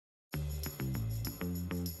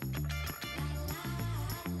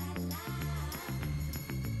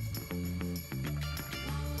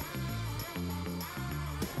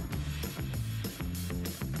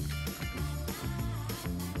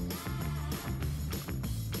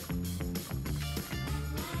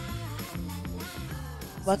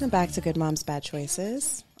Welcome back to Good Moms, Bad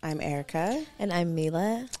Choices. I'm Erica. And I'm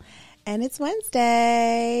Mila. And it's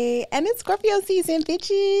Wednesday. And it's Scorpio season,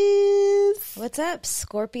 bitches. What's up,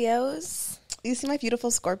 Scorpios? You see my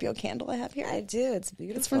beautiful Scorpio candle I have here? I do. It's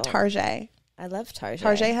beautiful. It's from Target. I love Target.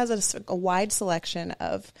 Target has a wide selection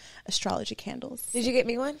of astrology candles. Did you get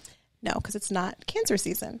me one? No, because it's not Cancer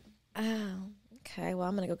season. Oh, okay. Well,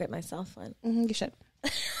 I'm going to go get myself one. You should.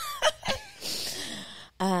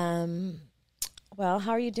 Well,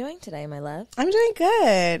 how are you doing today, my love? I'm doing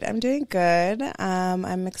good.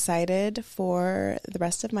 I'm excited for the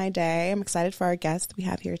rest of my day. I'm excited for our guest we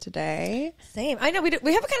have here today. Same. I know we have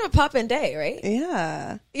a kind of a pop-in day, right?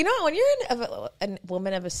 Yeah. You know, when you're a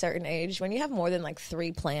woman of a certain age, when you have more than like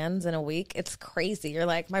 3 plans in a week, it's crazy. You're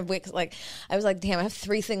like, my week's like, I was like, damn, I have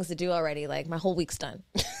 3 things to do already. Like, my whole week's done.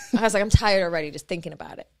 I was like, I'm tired already just thinking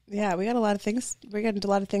about it. Yeah, we got a lot of things. We got a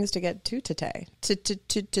lot of things to get to today.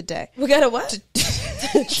 Today. We got a what? Today.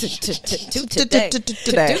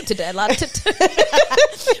 A lot of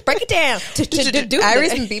break it down.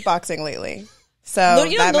 Iris been beatboxing lately, so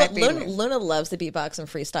Luna loves the beatbox and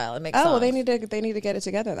freestyle. It makes well, they need to get it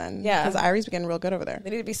together then. Yeah, because Iris been getting real good over there. They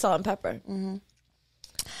need to be salt and pepper. Mm-hmm.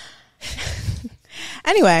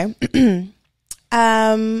 Anyway,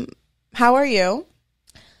 how are you?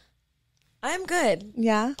 I'm good.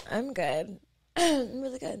 Yeah, I'm good. I'm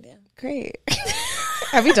really good. Yeah, great.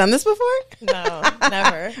 Have you done this before? No,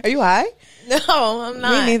 never. Are you high? No, I'm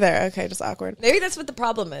not. Me neither. Okay, just awkward. Maybe that's what the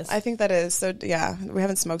problem is. I think that is. So, yeah, we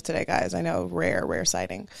haven't smoked today, guys. I know, rare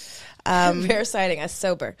sighting. Rare sighting. I'm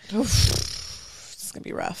sober. It's going to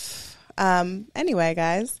be rough. Anyway,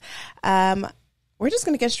 guys, we're just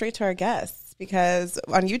going to get straight to our guests. Because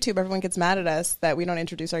on YouTube, everyone gets mad at us that we don't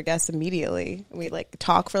introduce our guests immediately. We like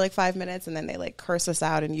talk for like 5 minutes and then they like curse us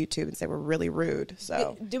out in YouTube and say we're really rude.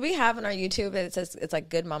 So do we have on our YouTube that it says it's like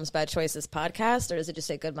Good Moms Bad Choices podcast, or does it just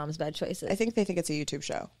say Good Moms Bad Choices? I think they think it's a YouTube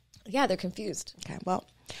show. Yeah, they're confused. Okay, well,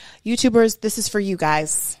 YouTubers, this is for you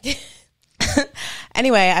guys.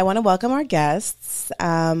 Anyway, I want to welcome our guests.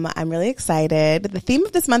 I'm really excited. The theme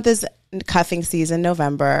of this month is cuffing season,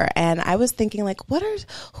 November, and I was thinking like,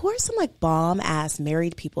 who are some like bomb ass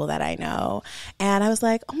married people that I know? And I was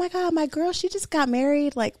like, oh my god, my girl, she just got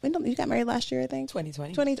married. Like, you got married last year, I think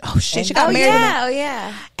 2020. Oh shit, she got married.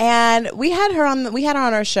 Yeah. And we had her on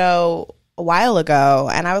our show a while ago,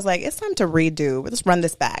 and I was like, it's time to redo. Let's run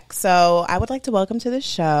this back. So I would like to welcome to the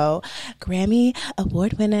show Grammy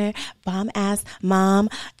Award winner, bomb ass mom,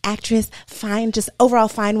 actress, fine, just overall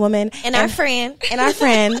fine woman, and our friend,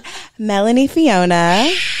 Melanie Fiona.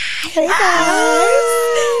 Hey guys.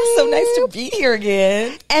 So nice to be here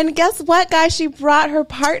again. And guess what, guys? She brought her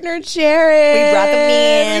partner, Jared. We brought the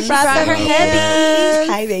man. We brought her hubby.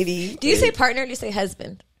 Hi, baby. Do you say partner or do you say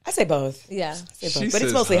husband? I say both. Yeah. But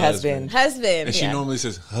it's mostly husband. And she normally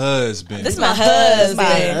says husband. This is my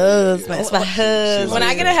husband. It's my husband. When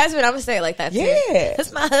I get a husband, I'm going to say it like that too. Yeah.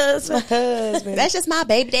 That's my husband. That's just my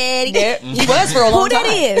baby daddy. Yeah. He was for a long time. Who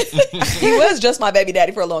that is? He was just my baby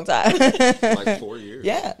daddy for a long time. Like 4 years.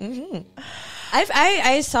 Yeah. Mm-hmm.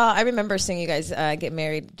 I remember seeing you guys get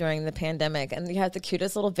married during the pandemic, and you had the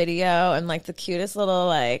cutest little video and like the cutest little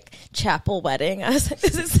like chapel wedding. I was like,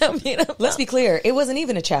 this is so beautiful. Let's be clear. It wasn't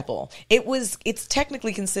even a chapel. It's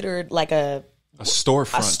technically considered like a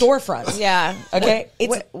storefront. Yeah. Okay.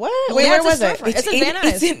 What? Where was it? It's in Van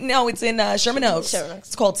Nuys. It's in Sherman Oaks.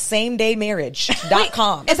 It's called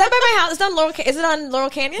SameDayMarriage.com. Is that by my house? Is it on Laurel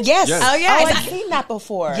Canyon? Yes. Oh yeah. I've seen that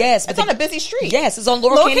before. Yes. It's on a busy street. Yes. It's on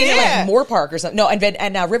Laurel Canyon and like Moore Park or something. No,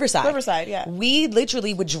 and Riverside. Riverside, yeah. We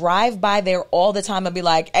literally would drive by there all the time and be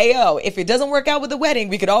like, hey, yo, if it doesn't work out with the wedding,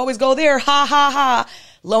 we could always go there. Ha, ha, ha.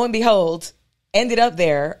 Lo and behold, ended up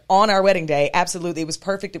there on our wedding day. Absolutely. It was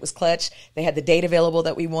perfect. It was clutch. They had the date available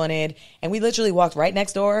that we wanted. And we literally walked right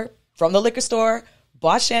next door from the liquor store,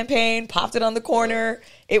 bought champagne, popped it on the corner.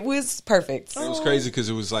 It was perfect. It was crazy because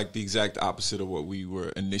it was like the exact opposite of what we were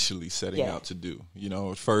initially setting out to do. You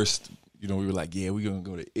know, at first, we were like, yeah, we're going to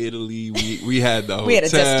go to Italy. We had the hotel. We had a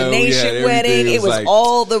destination wedding. It was like,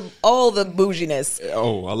 all the bouginess.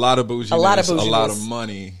 Oh, a lot of bouginess. A lot of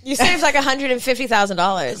money. You saved like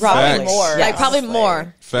 $150,000. Probably more. Like probably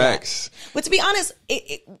more. Facts. Yeah. But to be honest,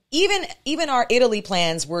 even our Italy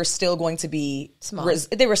plans were still going to be small.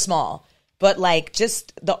 They were small, but like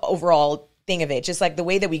just the overall thing of it, just like the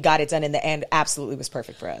way that we got it done in the end absolutely was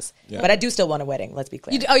perfect for us. Yeah. But I do still want a wedding, let's be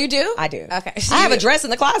clear. You do? I do. Okay. So I have a dress in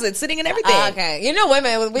the closet sitting and everything. Okay. You know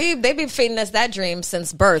women, they've been feeding us that dream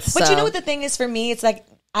since birth. But you know what the thing is for me? It's like,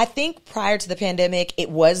 I think prior to the pandemic, it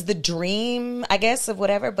was the dream, I guess, of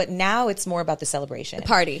whatever. But now it's more about the celebration. The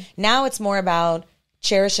party. Now it's more about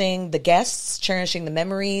cherishing the guests, cherishing the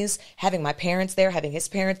memories, having my parents there, having his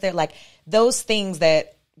parents there, like those things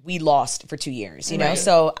that we lost for 2 years, you know?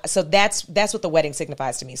 So that's what the wedding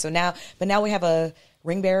signifies to me. So now we have a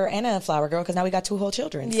ring bearer and a flower girl because now we got 2 whole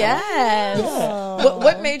children. So. Yes. Yeah.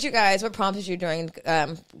 What made you guys, what prompted you during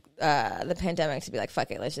the pandemic to be like, fuck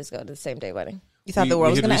it, let's just go to the same day wedding? You thought the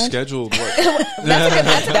world was going to end? Rescheduled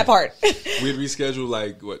That's that part. We had rescheduled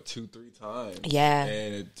like 2-3 times. Yeah.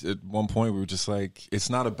 And at one point we were just like, it's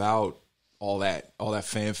not about all that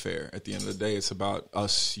fanfare. At the end of the day, it's about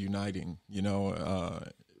us uniting, you know,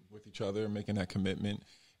 with each other, making that commitment.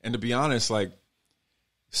 And to be honest, like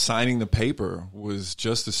signing the paper was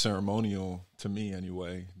just as ceremonial to me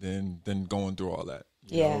anyway than going through all that.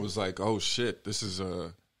 You know, it was like, oh shit, this is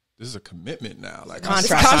a commitment now. Like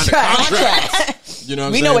contract. You know what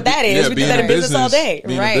I'm saying? We know what that is. We do that in business all day.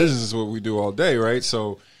 Being in business is what we do all day, right?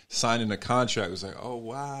 So signing a contract was like, oh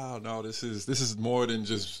wow, no, this is more than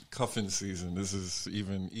just cuffing season. This is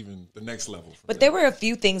even the next level. But there were a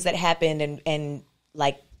few things that happened and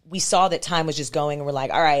like we saw that time was just going and we're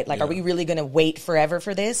like, all right, like, are we really going to wait forever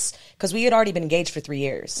for this? Because we had already been engaged for 3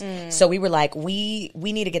 years. So we were like, we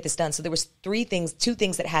need to get this done. So there was 2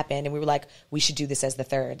 things that happened and we were like, we should do this as the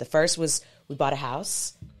third. The first was we bought a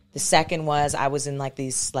house. The second was I was in like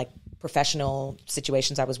these like professional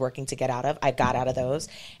situations I was working to get out of. I got out of those.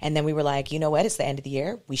 And then we were like, you know what? It's the end of the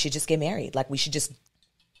year. We should just get married. Like we should just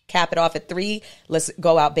cap it off at 3. Let's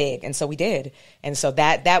go out big. And so we did. And so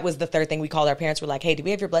that was the third thing we called our parents. We're like, hey, do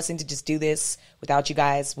we have your blessing to just do this without you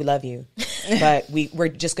guys? We love you. But we're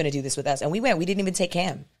just going to do this with us. And we went. We didn't even take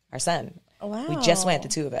Cam, our son. Oh, wow. We just went, the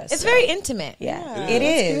 2 of us. It's very intimate. Yeah, it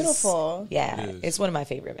is. Beautiful. Yeah, it's one of my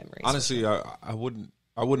favorite memories. Honestly, I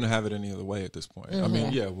wouldn't have it any other way at this point. I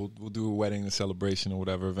mean, we'll do a wedding, a celebration or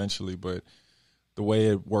whatever eventually, but the way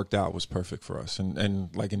it worked out was perfect for us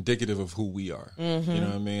and like indicative of who we are. You know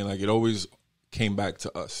what I mean? Like it always came back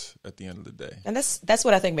to us at the end of the day. And that's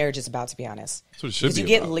what I think marriage is about, to be honest. That's what it should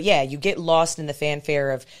be about. You get lost in the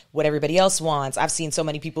fanfare of what everybody else wants. I've seen so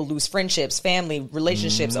many people lose friendships, family,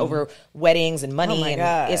 relationships over weddings and money.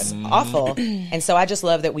 It's awful. And so I just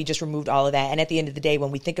love that we just removed all of that. And at the end of the day,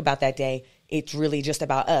 when we think about that day, it's really just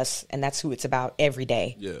about us. And that's who it's about every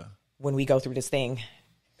day. Yeah. When we go through this thing.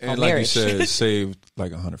 And like you said, saved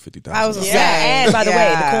like $150,000. I was and by the way,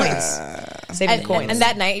 the coins. Saving the coins. And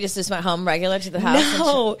that night you just went home regular to the house?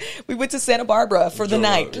 No, we went to Santa Barbara for the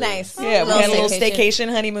night. Nice. Yeah, we had a little staycation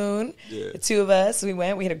honeymoon. The 2 of us, we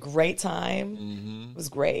went. We had a great time. It was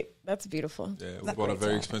great. That's beautiful. Yeah, we bought a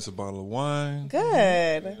very expensive bottle of wine.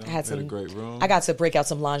 Good. You know, I had a great room. I got to break out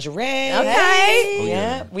some lingerie. Okay. Oh,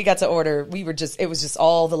 Yeah. We got to order. It was just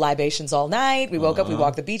all the libations all night. We woke up, we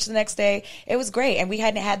walked the beach the next day. It was great. And we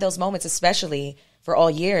hadn't had those moments, especially for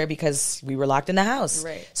all year because we were locked in the house.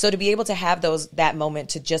 Right. So to be able to have that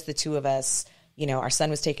moment to just the 2 of us, you know, our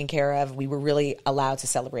son was taken care of. We were really allowed to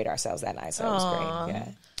celebrate ourselves that night. So it was great. Yeah.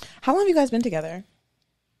 How long have you guys been together?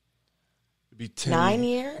 It'd be 10 9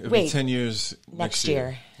 years? It'd Wait. be 10 years next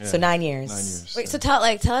year. Yeah. So 9 years. 9 years. Wait, so tell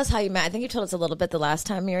us how you met. I think you told us a little bit the last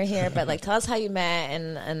time you were here, but like tell us how you met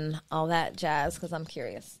and all that jazz because I'm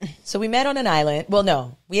curious. So we met on an island. Well,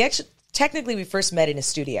 no, we first met in a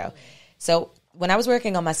studio. So when I was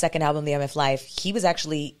working on my second album, The MF Life, he was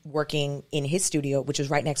actually working in his studio, which was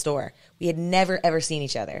right next door. We had never, ever seen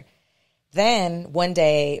each other. Then one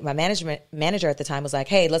day, my manager at the time was like,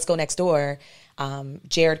 hey, let's go next door.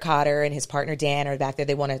 Jared Cotter and his partner Dan are back there.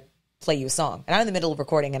 They want to play you a song. And I'm in the middle of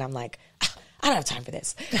recording and I'm like, I don't have time for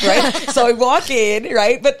this, right? So I walk in,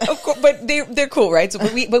 right? But of course, but they're cool, right? So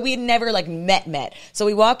but we had never like met. So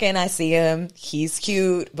we walk in, I see him, he's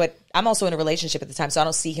cute, but I'm also in a relationship at the time, so I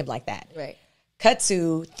don't see him like that. Right. Cut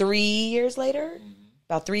to 3 years later.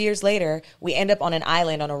 About 3 years later, we end up on an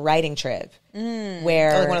island on a writing trip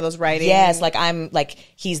where like one of those writing. Yes, like I'm like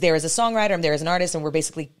he's there as a songwriter, I'm there as an artist, and we're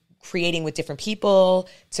basically creating with different people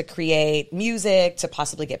to create music to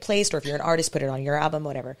possibly get placed, or if you're an artist, put it on your album,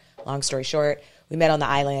 whatever. Long story short, we met on the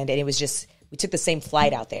island, and it was just we took the same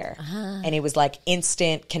flight out there, and it was like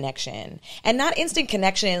instant connection, and not instant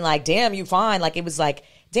connection like damn you fine, like it was like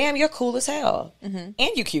damn you're cool as hell, and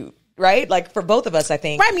you cute. Right? Like for both of us, I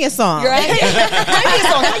think. Write me a song. Right? Write me a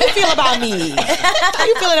song. How you feel about me? How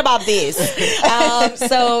you feeling about this?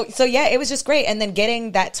 So yeah, it was just great. And then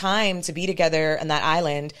getting that time to be together on that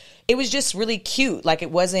island, it was just really cute. Like it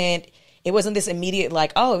wasn't this immediate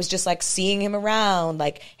like, oh, it was just like seeing him around,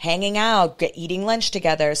 like hanging out, eating lunch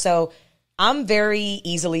together. So I'm very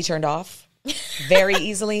easily turned off. Very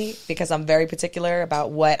easily, because I'm very particular about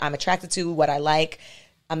what I'm attracted to, what I like.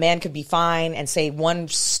 A man could be fine and say one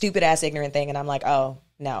stupid ass ignorant thing and I'm like, oh,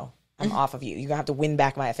 no, I'm off of you. You're going to have to win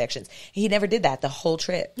back my affections. He never did that the whole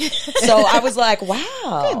trip. So I was like,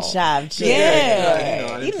 wow. Good job, Jared.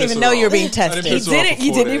 Yeah. You didn't even know you were being tested. You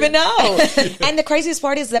didn't even know. And the craziest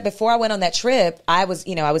part is that before I went on that trip, I was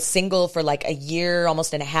single for like a year,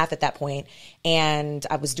 almost and a half at that point. And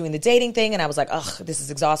I was doing the dating thing and I was like, ugh, this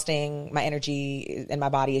is exhausting. My energy and my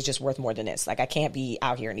body is just worth more than this. Like, I can't be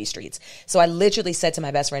out here in these streets. So I literally said to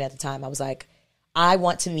my best friend at the time, I was like, I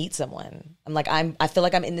want to meet someone. I'm like, I feel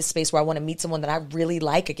like I'm in this space where I want to meet someone that I really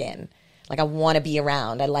like again. Like, I want to be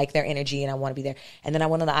around. I like their energy and I want to be there. And then I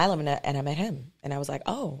went on the island and I met him. And I was like,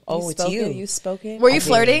 it's you. You spoke it? Were you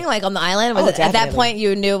flirting like on the island? Was it, at that definitely. point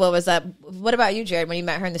you knew what was up? What about you, Jared? When you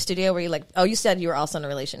met her in the studio, were you like, you said you were also in a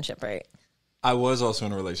relationship, right? I was also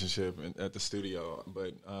in a relationship at the studio,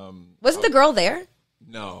 but Wasn't the girl there?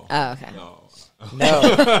 no. Oh, okay. No.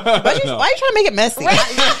 Why are you trying to make it messy?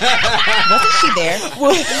 Wasn't she there?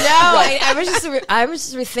 I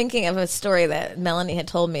was just rethinking of a story that Melanie had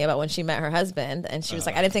told me about when she met her husband, and she was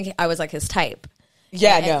like, I didn't think I was like his type.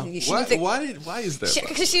 Yeah, And no. she Why, didn't think- why is that?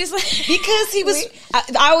 Because she was like, Because he was,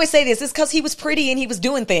 I always say this, it's because he was pretty and he was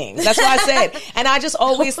doing things. That's what I said. And I just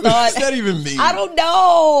always What thought. does that even mean? I don't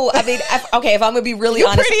know. I mean, if I'm going to be really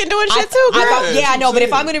honest. pretty and doing shit too, girl. I know, but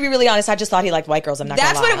if I'm going to be really honest, I just thought he liked white girls. I'm not going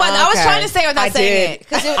to that's lie. what it was. I was Okay. trying to say without I saying did. it.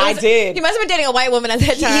 'Cause I did. He must have been dating a white woman at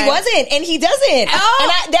that time. He wasn't, and he doesn't.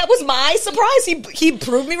 Oh. And that was my surprise. He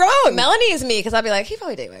proved me wrong. Melanie is me because I'd be like, he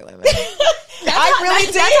probably dated white women. I really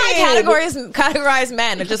did. That's how I categorize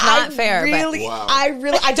men. It's just not fair. Really, Wow.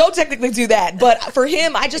 I don't technically do that, but for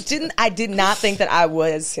him, I did not think that I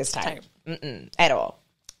was his type. At all.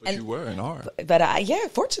 But you were and are.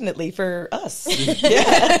 But fortunately for us.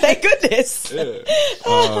 Yeah, thank goodness. Yeah.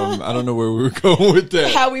 I don't know where we were going with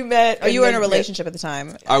that. How we met. Oh, you were in a relationship at the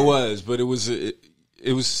time. I was, but it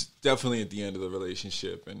was definitely at the end of the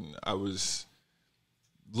relationship, and I was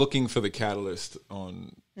looking for the catalyst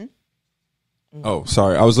on. Oh,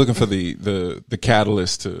 sorry. I was looking for the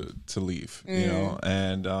catalyst to leave, you know,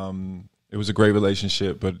 and it was a great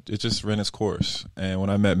relationship, but it just ran its course. And when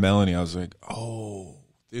I met Melanie, I was like, oh,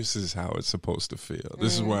 this is how it's supposed to feel.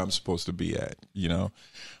 This is where I'm supposed to be at, you know.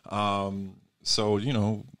 So, you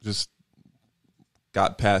know, just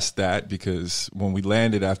got past that, because when we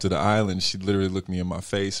landed after the island, she literally looked me in my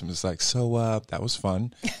face and was like, so that was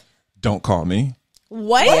fun. Don't call me.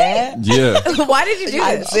 What? Yeah. Why did you do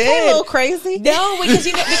I this? did. A little crazy. No, because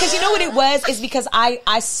you know what it was is because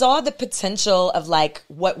I saw the potential of like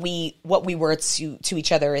what we were to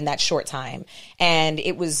each other in that short time, and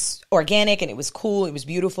it was organic and it was cool, it was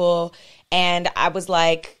beautiful, and I was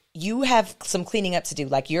like, you have some cleaning up to do.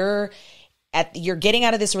 Like you're getting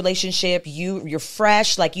out of this relationship, you're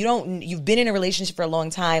fresh, like you've been in a relationship for a long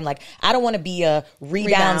time. Like, I don't want to be a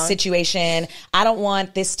rebound situation. I don't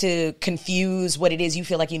want this to confuse what it is you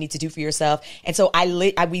feel like you need to do for yourself. And so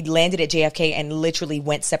we landed at JFK and literally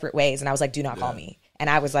went separate ways. And I was like, do not call me. And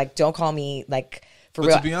I was like, don't call me, like, for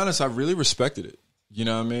real. To be honest, I really respected it. You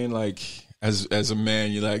know what I mean? Like, as a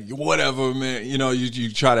man, you're like, whatever, man. You know,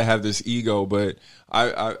 you try to have this ego, but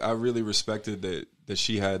I really respected that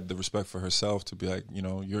she had the respect for herself to be like, you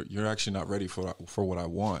know, you're actually not ready for what I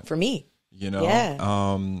want. For me. You know?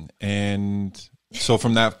 Yeah. And so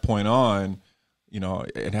from that point on, you know,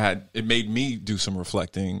 it made me do some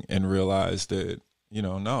reflecting and realize that, you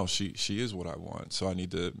know, no, she is what I want. So I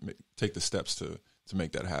need to take the steps to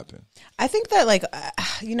make that happen. I think that, like,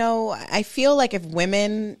 you know, I feel like if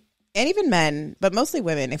women and even men, but mostly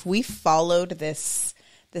women, if we followed this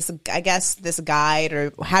guide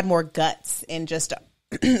or had more guts in just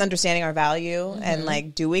understanding our value and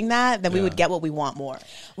like doing that, then we would get what we want more.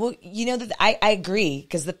 Well, you know, I agree,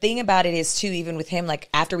 because the thing about it is too, even with him, like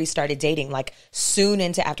after we started dating, like soon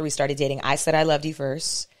into after we started dating, I said I loved you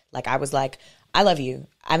first. Like, I was like, I love you.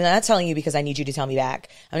 I'm not telling you because I need you to tell me back.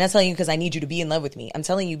 I'm not telling you because I need you to be in love with me. I'm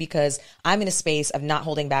telling you because I'm in a space of not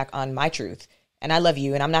holding back on my truth. And I love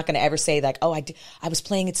you, and I'm not going to ever say like, oh, I was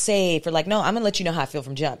playing it safe, or like, no, I'm going to let you know how I feel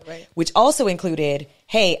from jump. Right. Which also included,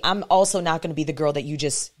 hey, I'm also not going to be the girl that you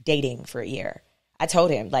just dating for a year. I told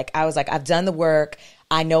him, like, I was like, I've done the work.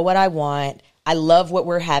 I know what I want. I love what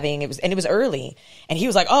we're having. It was early, and he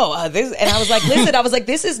was like, oh, this, and I was like, listen,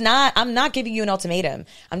 this is not. I'm not giving you an ultimatum.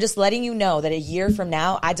 I'm just letting you know that a year from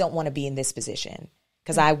now, I don't want to be in this position,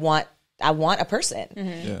 because I want a person,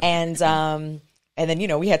 Mm-hmm. and then, you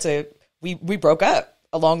know, we had to. We broke up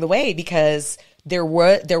along the way because there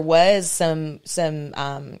wasn't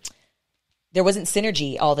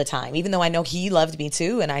synergy all the time. Even though I know he loved me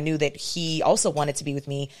too, and I knew that he also wanted to be with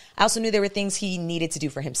me, I also knew there were things he needed to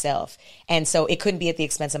do for himself. And so it couldn't be at the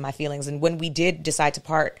expense of my feelings. And when we did decide to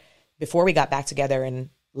part before we got back together,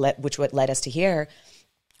 which what led us to here,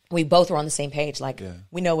 we both were on the same page. Like,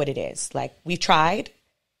 we know what it is. Like, we've tried.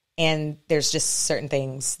 And there's just certain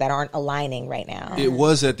things that aren't aligning right now. It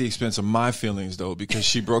was at the expense of my feelings, though, because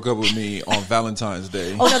she broke up with me on Valentine's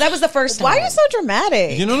Day. Oh, no, that was the first time. Why are you so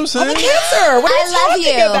dramatic? You know what I'm saying? I'm a Cancer. What are you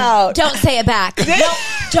talking about? Don't say it back.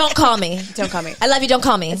 Don't call me. Don't call me. I love you. Don't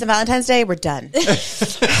call me. It's a Valentine's Day. We're done. Well,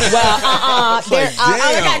 I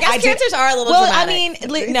guess cancers are a little dramatic. I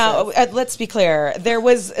mean, no, let's be clear. There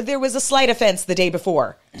was a slight offense the day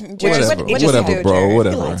before. Whatever, bro.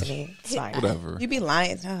 Whatever. He lied to me. It's fine. Whatever. You be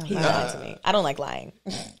lying. He lied to me. I don't like lying.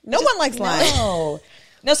 No one likes lying.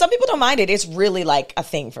 No, some people don't mind it. It's really like a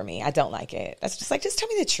thing for me. I don't like it. That's just like, just tell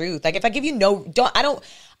me the truth. Like, if I give you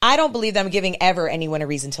I don't believe that I'm giving ever anyone a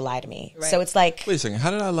reason to lie to me. Right. So it's like, wait a second.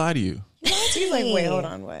 How did I lie to you? He's like, wait, hold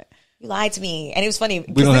on, what? You lied to me, and it was funny.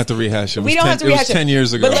 We don't have to rehash it. We don't have to rehash it. It was 10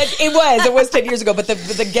 years ago. But it was 10 years ago. But the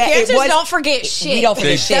Cancers don't forget shit. We don't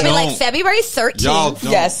forget shit. That'd be like February 13th. Y'all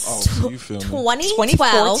don't. Yes. Oh, you feel me?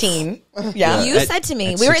 2014. Yeah. You said to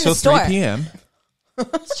me, we were in the store. 6:03 p.m.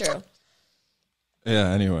 It's true. Yeah.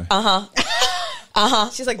 Anyway.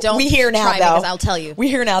 She's like, don't. We here now, try me, though. 'cause I'll tell you. We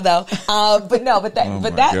here now, though. That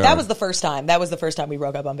God. was the first time. That was the first time we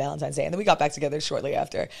broke up on Valentine's Day, and then we got back together shortly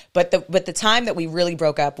after. But the time that we really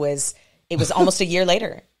broke up was almost a year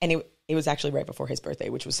later, and it was actually right before his birthday,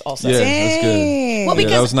 which was also Yeah, that's good. well,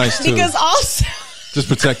 because that was nice too. Because also. Just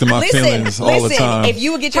protecting my feelings all the time. If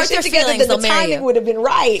you would get your Hurt their shit together, feelings, then the they'll marry timing you. would have been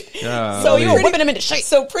right. Yeah, So you were whipping them into shape.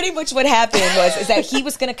 So pretty much what happened is that he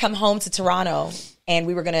was going to come home to Toronto, and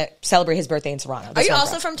we were going to celebrate his birthday in Toronto. Are you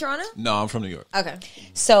also from Toronto? No, I'm from New York. Okay.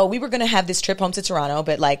 So we were going to have this trip home to Toronto,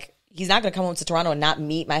 but like, he's not going to come home to Toronto and not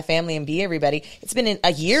meet my family and be everybody. It's been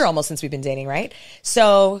a year almost since we've been dating, right?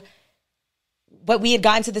 So, but we had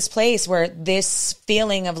gotten to this place where this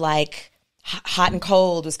feeling of like hot and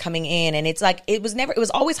cold was coming in, and it's like, it was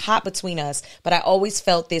always hot between us, but I always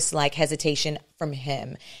felt this like hesitation from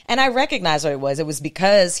him. And I recognized what it was. It was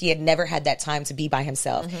because he had never had that time to be by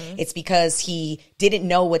himself. Mm-hmm. It's because he didn't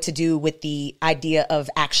know what to do with the idea of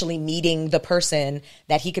actually meeting the person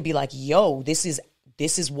that he could be like, yo, this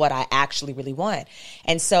is what I actually really want.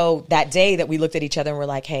 And so that day that we looked at each other and we're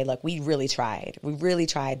like, hey, look, we really tried,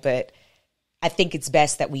 but I think it's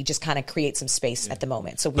best that we just kind of create some space at the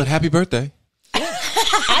moment. But happy birthday.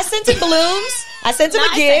 I sent him balloons. I sent him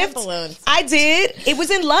a gift. I did. It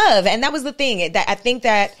was in love. And that was the thing. I think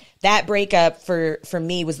that breakup for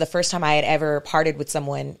me was the first time I had ever parted with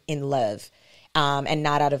someone in love. And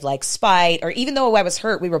not out of like spite, or even though I was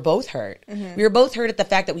hurt, we were both hurt. Mm-hmm. We were both hurt at the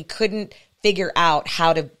fact that we couldn't figure out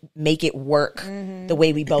how to make it work the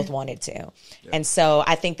way we both wanted to. Yeah. And so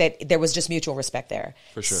I think that there was just mutual respect there.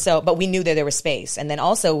 For sure. So, but we knew that there was space. And then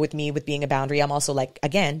also with me, with being a boundary, I'm also like,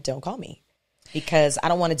 again, don't call me. Because I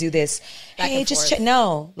don't want to do this. Hey, just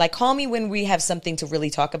no. Like, call me when we have something to really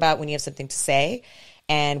talk about, when you have something to say.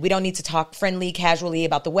 And we don't need to talk friendly, casually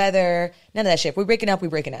about the weather. None of that shit. If we're breaking up, we're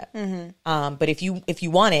breaking up. Mm-hmm. But if you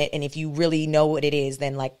want it, and if you really know what it is,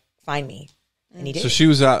 then like, find me. And he did. So she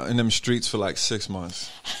was out in them streets for like 6 months.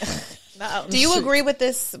 Do you agree with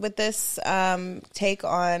this take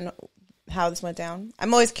on how this went down?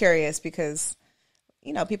 I'm always curious because,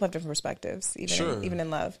 you know, people have different perspectives, even in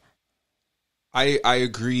love. I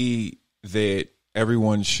agree that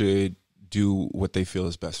everyone should do what they feel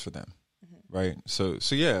is best for them. Right. So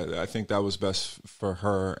yeah, I think that was best for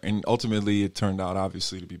her. And ultimately it turned out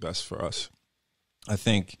obviously to be best for us. I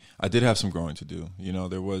think I did have some growing to do. You know,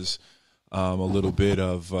 there was a little bit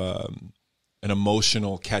of an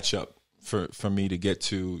emotional catch up for me to get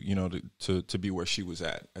to, you know, to be where she was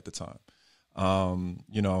at the time.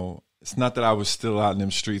 You know, it's not that I was still out in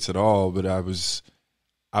them streets at all, but I was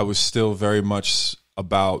still very much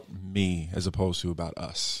about me as opposed to about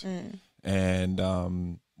us. And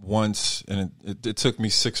it took me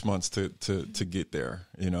 6 months to get there.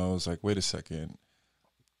 You know, I was like, wait a second,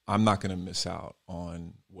 I'm not going to miss out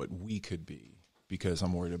on what we could be because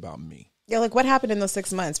I'm worried about me. Yeah, like what happened in those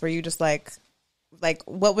 6 months? Were you just like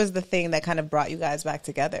what was the thing that kind of brought you guys back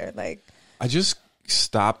together? Like, I just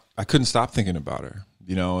stopped. I couldn't stop thinking about her,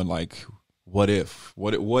 you know, and like, what if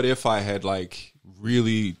I had like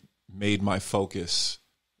really made my focus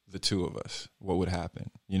the two of us? What would happen,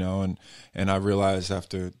 you know? And I realized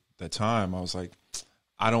after that time, I was like,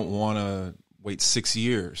 I don't want to wait 6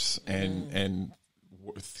 years and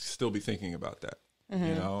still be thinking about that,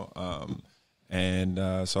 you know?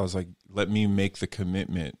 So I was like, let me make the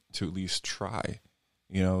commitment to at least try,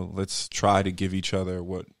 you know, let's try to give each other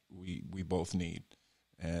what we both need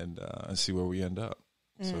and see where we end up.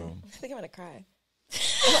 So I think I'm going to cry.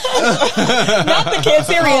 Not the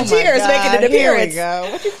Cancerian tears making an appearance. Here we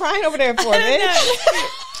go. What you crying over there for,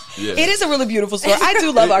 bitch? Yeah. It is a really beautiful story. I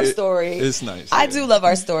do love our story. It's nice. I do love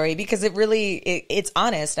our story because it really it's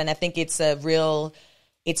honest, and I think it's a real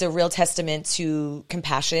testament to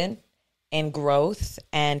compassion and growth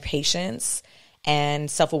and patience and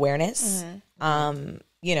self-awareness.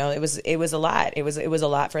 You know, it was a lot. It was a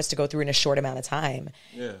lot for us to go through in a short amount of time.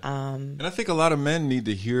 Yeah. And I think a lot of men need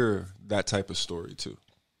to hear that type of story too,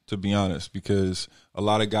 to be honest, because a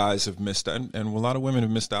lot of guys have missed out, and a lot of women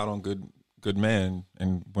have missed out on good men,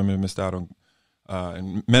 and women have missed out on,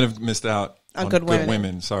 and men have missed out on good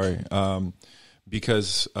women. Sorry,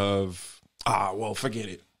 because of well, forget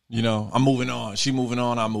it. You know, I'm moving on. She moving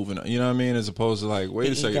on. I'm moving on. You know what I mean? As opposed to like,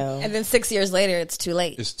 wait a second. And then 6 years later, it's too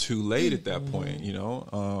late. It's too late at that point. You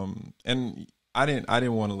know, and I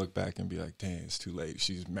didn't want to look back and be like, dang, it's too late.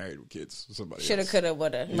 She's married with kids. Somebody shoulda, coulda,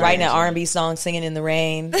 woulda. Writing an R&B song, singing in the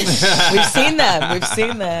rain. We've seen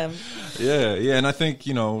them. Yeah, and I think,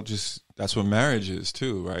 you know, just that's what marriage is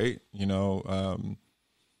too, right? You know,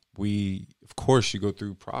 of course, you go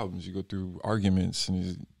through problems, you go through arguments,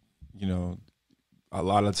 and you know, a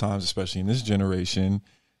lot of times, especially in this generation,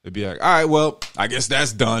 they'd be like, all right, well, I guess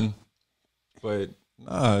that's done. But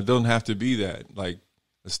nah, it doesn't have to be that. Like,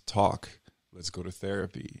 let's talk. Let's go to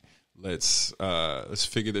therapy. Let's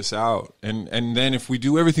figure this out. And then if we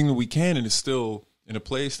do everything that we can and it's still in a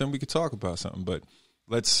place, then we could talk about something. But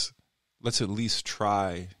let's at least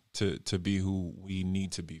try to be who we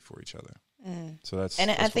need to be for each other. So that's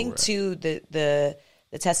I think too the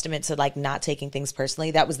testament to like not taking things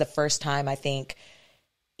personally. That was the first time I think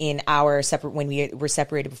in our when we were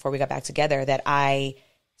separated before we got back together that I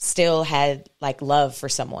still had like love for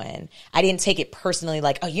someone. I didn't take it personally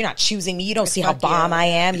like, oh, you're not choosing me. You don't see how bomb I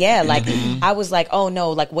am. Yeah. Like I was like, oh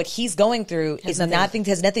no, like what he's going through has nothing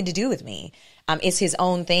to do with me. It's his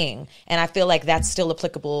own thing. And I feel like that's still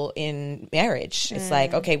applicable in marriage. It's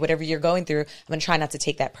like, okay, whatever you're going through, I'm going to try not to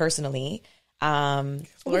take that personally.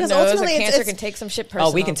 Because ultimately cancer can take some shit personal.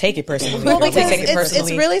 Oh, we can take it personally. Well, because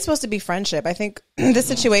it's really supposed to be friendship. I think this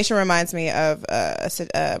situation reminds me of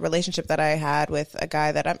a relationship that I had with a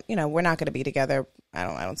guy that we're not going to be together.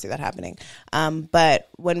 I don't see that happening. But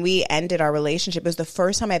when we ended our relationship, it was the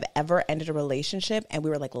first time I've ever ended a relationship, and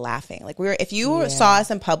we were like laughing. Like if you saw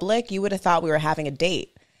us in public, you would have thought we were having a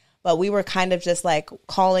date. But we were kind of just like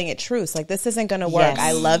calling it truce. Like, this isn't going to work. Yes.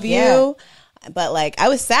 I love you. Yeah. But like, I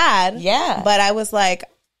was sad. Yeah. But I was like,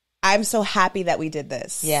 I'm so happy that we did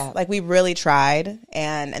this. Yeah. Like, we really tried.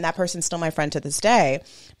 And that person's still my friend to this day.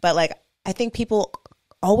 But like, I think people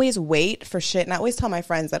always wait for shit. And I always tell my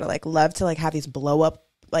friends that are like, love to like have these blow up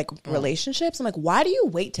like relationships. I'm like, why do you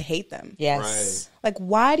wait to hate them? Yes. Right. Like,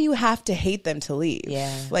 why do you have to hate them to leave?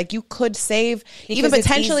 Yeah. Like, you could save, you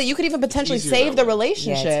could even potentially save the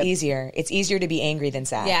relationship. Yeah, it's easier. It's easier to be angry than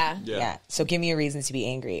sad. Yeah. So give me a reason to be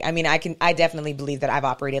angry. I mean, I definitely believe that I've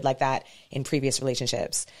operated like that in previous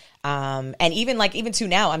relationships. And even to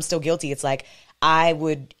now, I'm still guilty. It's like, I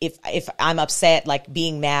would, if I'm upset, like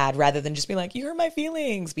being mad rather than just being like, you hurt my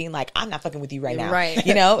feelings, being like, I'm not fucking with you right now. Right.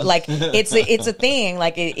 You know, like it's a thing.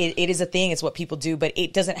 Like it is a thing. It's what people do, but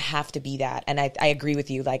it doesn't have to be that. And I agree with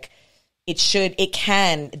you. Like there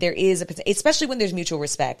is especially when there's mutual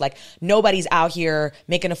respect. Like, nobody's out here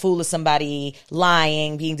making a fool of somebody,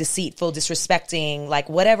 lying, being deceitful, disrespecting, like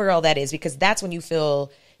whatever all that is, because that's when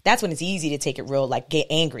it's easy to take it real, like get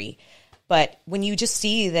angry. But when you just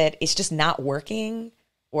see that it's just not working,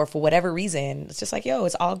 or for whatever reason, it's just like, yo,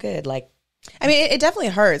 it's all good. Like, I mean, it definitely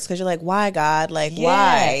hurts because you're like, why, God? Like,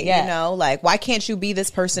 why? Yeah. You know, like, why can't you be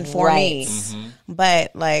this person for me? Mm-hmm.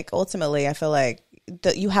 But like, ultimately, I feel like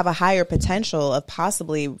you have a higher potential of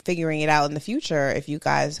possibly figuring it out in the future if you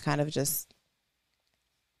guys kind of just.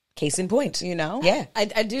 Case in point, you know? Yeah.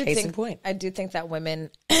 I do think that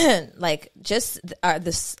women like just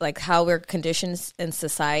this, like how we're conditioned in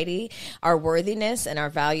society, our worthiness and our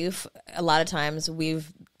value. A lot of times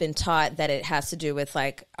we've been taught that it has to do with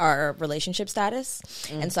like our relationship status.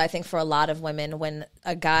 And so I think for a lot of women, when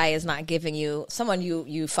a guy is not giving you someone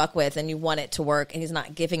you fuck with and you want it to work and he's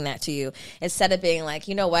not giving that to you, instead of being like,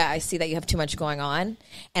 you know what, I see that you have too much going on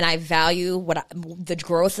and I value the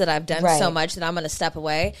growth that I've done so much that I'm going to step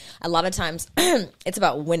away. A lot of times it's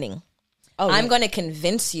about winning. I'm going to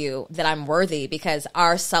convince you that I'm worthy, because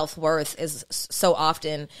our self-worth is so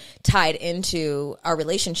often tied into our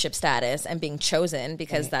relationship status and being chosen,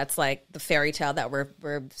 because that's like the fairy tale that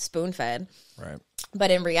we're spoon-fed. Right. But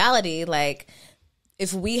in reality, like,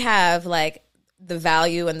 if we have like the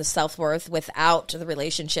value and the self-worth without the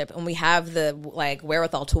relationship, and we have the like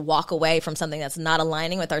wherewithal to walk away from something that's not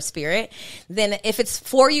aligning with our spirit, then if it's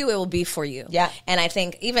for you, it will be for you. Yeah. And I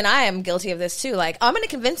think even I am guilty of this too. Like, oh, I'm going to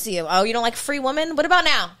convince you. Oh, you don't like free woman? What about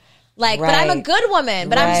now? Like, but I'm a Right. good woman,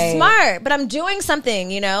 but Right. I'm smart, but I'm doing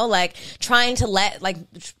something, you know, like trying to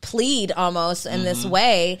plead almost in this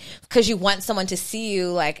way because you want someone to see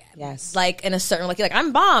you like, Yes. like in a certain, like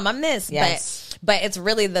I'm bomb, I'm this, Yes. but it's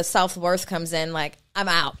really the self-worth comes in like, I'm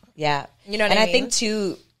out. Yeah. You know what and I I mean? think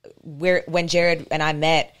too, when Jared and I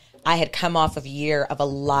met, I had come off of a year of a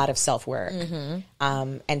lot of self-work.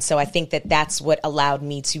 And so I think that that's what allowed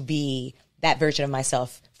me to be that version of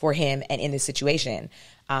myself for him and in this situation.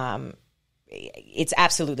 It's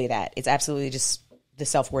absolutely that. It's absolutely just the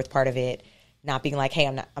self-worth part of it. Not being like, hey,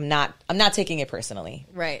 I'm not taking it personally.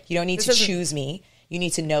 Right. You don't need This to isn't- choose me. You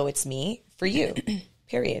need to know it's me for you.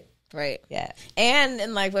 Period. Right. Yeah.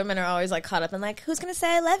 And like women are always like caught up in like, who's going to say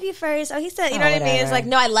I love you first? Oh, he said, you know Oh, what I mean? It's whatever. like,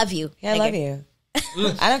 no, I love you. Yeah, I Like, love you.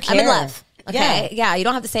 I don't care. I'm in love. Okay. Yeah. Yeah. You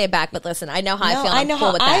don't have to say it back, but listen, I know how I No, feel. And I I'm know cool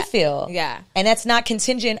how with I that. feel. Yeah. And that's not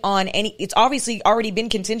contingent on any, it's obviously already been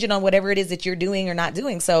contingent on whatever it is that you're doing or not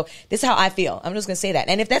doing. So this is how I feel. I'm just going to say that.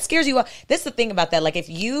 And if that scares you off, that's the thing about that. Like if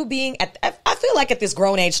you being I feel like at this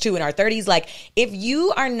grown age too, in our 30s, like if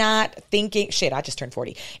you are not thinking, shit, I just turned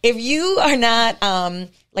 40. If you are not,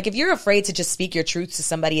 like if you're afraid to just speak your truth to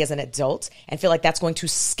somebody as an adult and feel like that's going to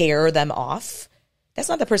scare them off, that's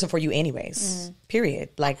not the person for you anyways. Period.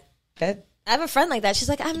 Like that. I have a friend like that. She's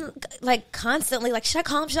like, I'm like constantly like, should I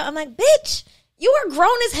call him? I'm like, bitch, you are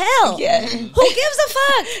grown as hell. Yeah. Who gives a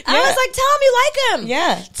fuck? I was like, tell him you like him.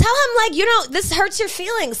 Yeah. Tell him like, you know, this hurts your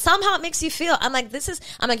feelings. Somehow it makes you feel. I'm like,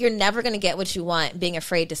 you're never going to get what you want being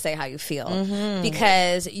afraid to say how you feel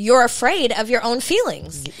because you're afraid of your own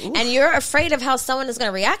feelings and you're afraid of how someone is going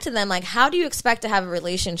to react to them. Like, how do you expect to have a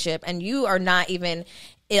relationship and you are not even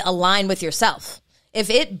aligned with yourself? If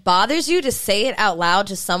it bothers you to say it out loud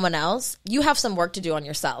to someone else, you have some work to do on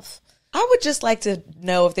yourself. I would just like to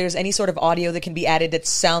know if there's any sort of audio that can be added that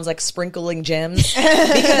sounds like sprinkling gems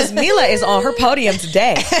because Mila is on her podium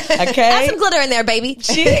today. Okay, Add some glitter in there, baby.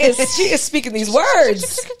 she is speaking these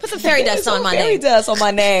words. Put some fairy dust on my Fairy name. dust on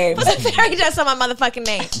my name. Put some fairy dust on my motherfucking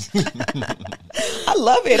name. I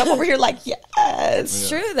love it. I'm over here like yes. It's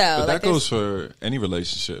true though. But Like, that goes for any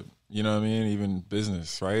relationship. You know what I mean? Even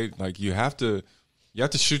business, right? Like you have to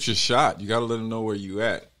shoot your shot. You got to let them know where you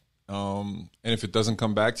at. And if it doesn't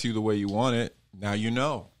come back to you the way you want it, now you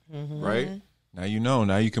know, right? Now you know.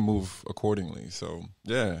 Now you can move accordingly. So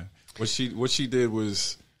yeah, what she did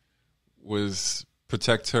was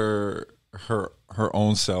protect her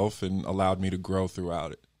own self and allowed me to grow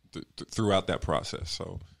throughout it, throughout that process.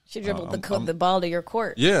 So she dribbled the ball to your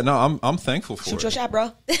court. yeah, no, I'm thankful for Shoot it. your shot,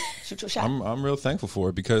 bro. Shoot your shot. I'm real thankful for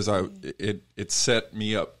it because it set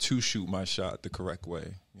me up to shoot my shot the correct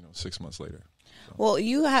way. 6 months later. Well,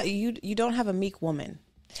 you don't have a meek woman.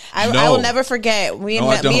 I No. will never forget. Me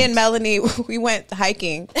and Melanie, we went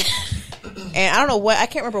hiking, and I don't know what, I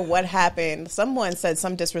can't remember what happened. Someone said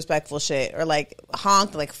some disrespectful shit or like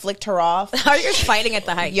honked, like flicked her off. How are you fighting at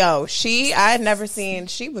the hike? Yo, I had never seen.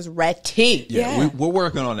 She was ready. Yeah, we're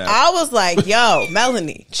working on that. I was like, yo,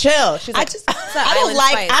 Melanie, chill. She's like,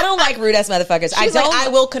 I don't like rude ass motherfuckers. I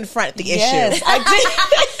will confront the Yes, issue. I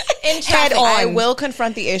did. Head on. I will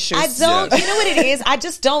confront the issue. I don't. Yeah. You know what it is? I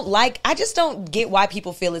just don't get why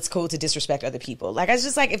people feel it's cool to disrespect other people. Like, I was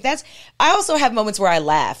just like, if that's. I also have moments where I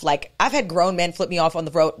laugh. Like, I've had grown men flip me off on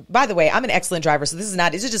the road. By the way, I'm an excellent driver, so this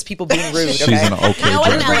is just people being rude. She's Okay? an okay No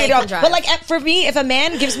one in driver. LA can But drive. like for me, if a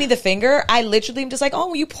man gives me the finger, I literally am just like,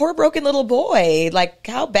 oh, you poor broken little boy. Like,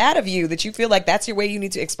 how bad of you that you feel like that's your way you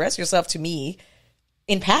need to express yourself to me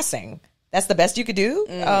in passing. That's the best you could do?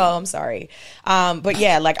 Oh, I'm sorry. But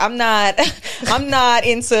yeah, like I'm not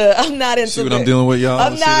into See what I'm dealing with, y'all?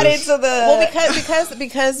 I'm See not this? into the well,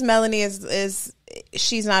 because Melanie is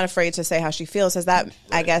she's not afraid to say how she feels. Has that,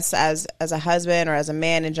 I guess, as a husband or as a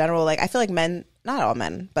man in general, like I feel like men, not all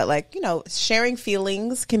men, but like, sharing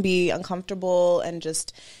feelings can be uncomfortable and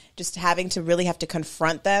just having to really have to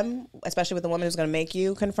confront them, especially with a woman who's going to make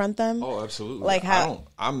you confront them. Oh, absolutely. Like how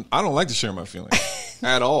I don't like to share my feelings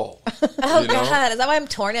at all. Oh God, is that why I'm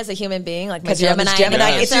torn as a human being? Like my 'Cause you're on this Gemini. Gemini.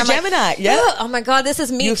 and It's your I'm like, Gemini. Yeah. Oh my God, this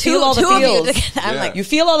is me. You two, feel all the two of you feels. together. I'm Yeah. like, you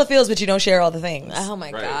feel all the feels, but you don't share all the things. oh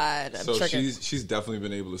my Right. God, I'm So triggered. she's definitely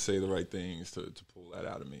been able to say the right things to pull that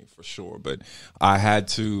out of me for sure. But I had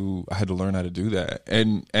to learn how to do that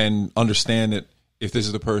and understand that if this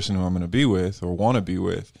is the person who I'm going to be with or want to be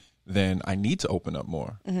with, then I need to open up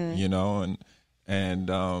more.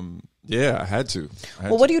 Yeah, I had to.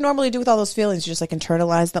 Well, what do you normally do with all those feelings? You just like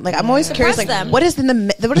internalize them. Like I'm always curious, like them. what is in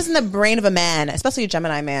the brain of a man, especially a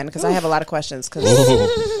Gemini man? Because I have a lot of questions. Because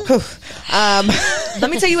Let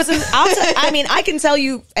me tell you what's in. I can tell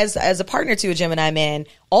you as a partner to a Gemini man,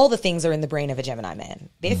 all the things are in the brain of a Gemini man.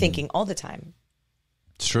 They're thinking all the time.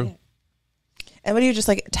 It's true. And what are you just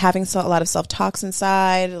like having a lot of self-talks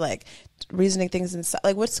inside, like reasoning things inside?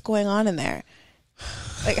 Like what's going on in there?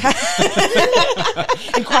 Like,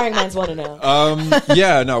 Inquiring minds want to know.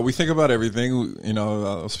 Yeah, no, we think about everything. You know,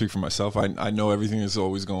 I'll speak for myself. I know everything is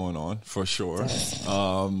always going on for sure.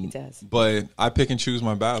 It does. But I pick and choose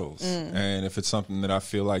my battles. And if it's something that I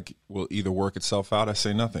feel like will either work itself out, I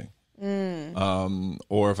say nothing.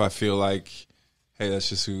 Or if I feel like, hey, that's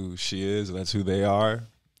just who she is, or that's who they are,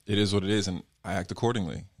 it is what it is, and I act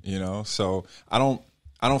accordingly, you know? So I don't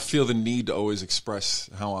feel the need to always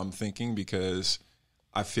express how I'm thinking because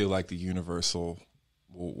I feel like the universal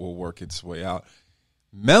will work its way out.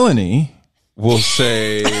 Melanie will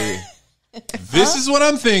say, this is what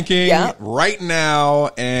I'm thinking right now,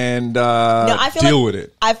 and deal with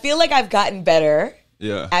it. I feel like I've gotten better.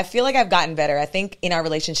 Yeah. I feel like I've gotten better. I think in our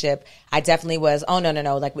relationship, I definitely was, oh,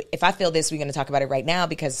 no. Like, if I feel this, we're going to talk about it right now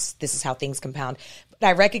because this is how things compound. But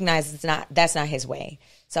I recognize that's not his way.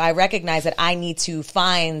 So I recognize that I need to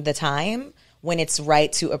find the time when it's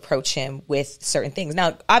right to approach him with certain things.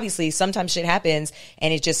 Now, obviously, sometimes shit happens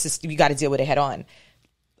and it just, you got to deal with it head on.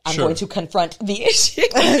 I'm going to confront the issue.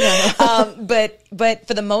 But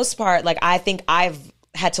for the most part, like, I think I've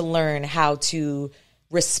had to learn how to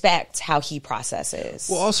respect how he processes.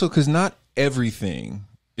 Well, also because not everything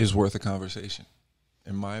is worth a conversation,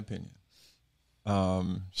 in my opinion.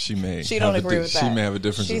 She don't agree with that. She may have a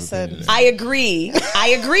difference of opinion. I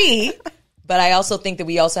agree. But I also think that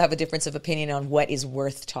we also have a difference of opinion on what is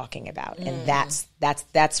worth talking about. And that's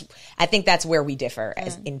I think that's where we differ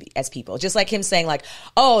as people. Just like him saying like,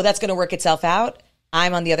 oh, that's going to work itself out.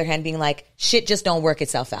 I'm on the other hand being like, shit just don't work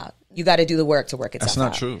itself out. You got to do the work to work itself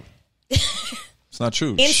out. That's not true. It's not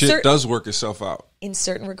true. Shit does work itself out. In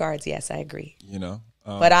certain regards, yes, I agree. You know?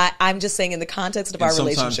 But I'm just saying in the context of our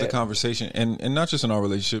relationship. Sometimes the conversation, and not just in our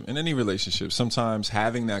relationship, in any relationship, sometimes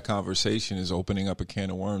having that conversation is opening up a can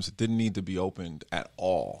of worms that didn't need to be opened at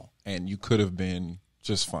all. And you could have been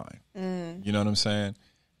just fine. You know what I'm saying?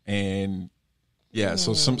 And yeah,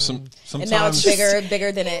 so sometimes. And now it's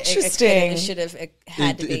bigger than it should have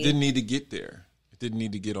had to be. It didn't need to get there. It didn't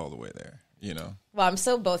need to get all the way there, you know? Well, I'm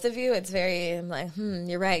so both of you. It's very, I'm like,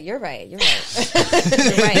 you're right. You're right. You're right.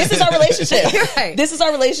 This is our relationship. You're right. This is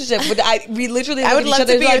our relationship. We literally I would love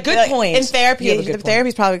to be a good point. In therapy, the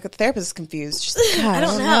therapist is confused. She's like, God, I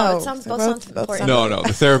don't know. It sounds both sounds important. No.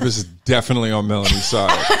 The therapist is definitely on Melanie's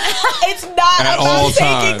side. It's not At about all taking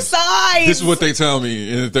times. sides. This is what they tell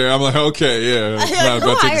me. And I'm like, okay, yeah. I'm not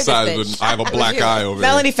about to take sides, but I have a black eye over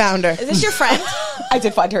Melanie found her. Is this your friend? I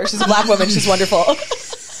did find her. She's a black woman. She's wonderful.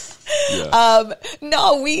 Yeah.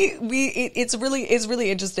 No, it's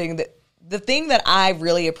really interesting that the thing that I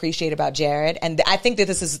really appreciate about Jared, and I think that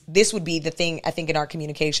this would be the thing I think in our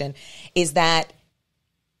communication, is that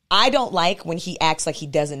I don't like when he acts like he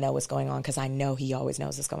doesn't know what's going on, because I know he always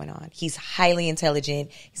knows what's going on. He's highly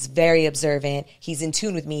intelligent. He's very observant. He's in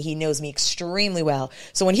tune with me. He knows me extremely well.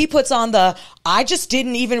 So when he puts on I just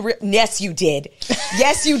didn't even, yes, you did.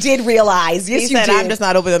 Yes, you did realize. Yes, he said, did. I'm just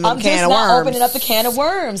not opening up the can of worms. I'm just not opening up the can of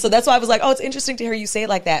worms. So that's why I was like, oh, it's interesting to hear you say it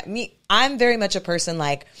like that. I'm very much a person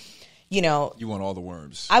like, you know, you want all the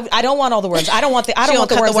worms. I don't want all the worms. I don't want the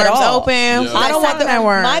worms at all. Open. Yeah. I don't want the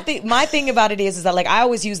worms. My thing about it is that like I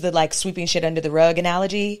always use the like sweeping shit under the rug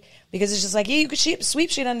analogy, because it's just like, yeah, you could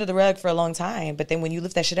sweep shit under the rug for a long time, but then when you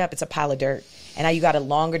lift that shit up, it's a pile of dirt, and now you got a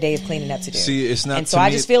longer day of cleaning up to do. See, it's not. And so I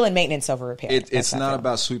just feel in maintenance over repair. It's not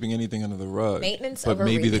about sweeping anything under the rug. Maintenance but over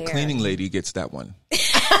maybe repair. the cleaning lady gets that one.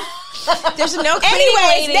 There's no cleaning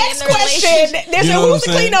Anyways, lady next in the question. You know who's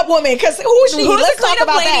the cleanup woman? Because who is she? Who's Let's the talk cleanup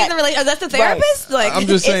about lady that. in the relationship? Oh, that's the therapist? Like, I'm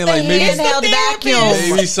just saying, like maybe handheld vacuum.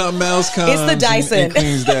 maybe something else comes. It's the Dyson. and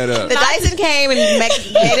cleans that up. The Dyson came and made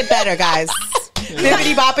it better, guys.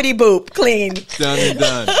 Bippity boppity boop, clean. Done and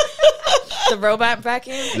done. the robot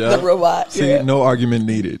vacuum? Yeah. The robot. See, Yeah. no argument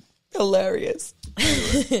needed. Hilarious.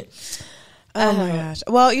 Oh my gosh.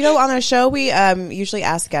 Well, you know, on our show, we usually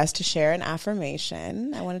ask guests to share an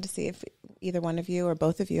affirmation. I wanted to see if either one of you or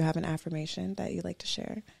both of you have an affirmation that you'd like to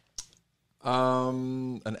share.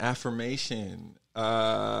 An affirmation.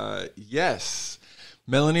 Yes.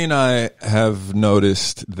 Melanie and I have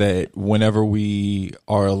noticed that whenever we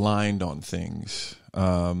are aligned on things,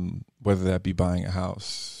 whether that be buying a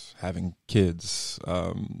house, having kids,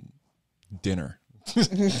 dinner,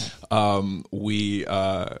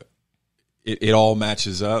 it all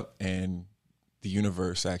matches up, and the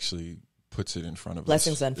universe actually puts it in front of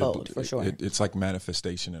Blessings us. unfold, for sure. It's like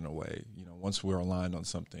manifestation in a way. You know, once we're aligned on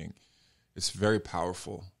something, it's very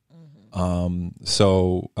powerful.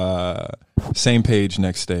 So same page,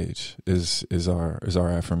 next stage is our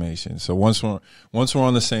affirmation. So once we're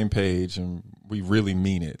on the same page and we really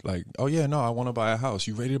mean it, like, oh yeah, no, I want to buy a house.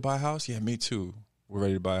 You ready to buy a house? Yeah, me too. We're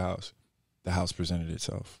ready to buy a house. The house presented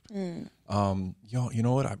itself. You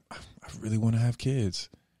know what? I really want to have kids.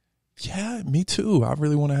 Yeah, me too. I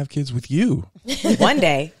really want to have kids with you. One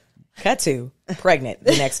day, cut to pregnant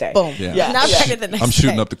the next day. Boom. Yeah. Not pregnant the next I'm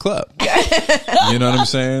shooting day. up the club. You know what I'm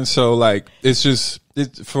saying? So like, it's just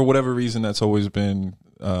for whatever reason, that's always been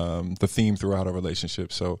the theme throughout our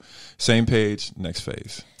relationship. So same page, next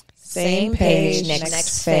phase. Same page,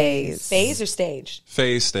 next phase. Phase or stage?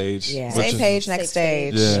 Phase, stage. Yeah. Same page, next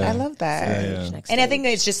stage. Yeah. I love that. Yeah. And I think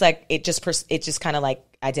that it's just like it just kind of like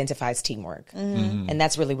identifies teamwork, and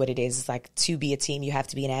that's really what it is. It's like, to be a team, you have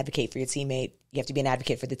to be an advocate for your teammate. You have to be an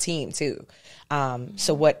advocate for the team too.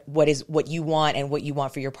 So what you want and what you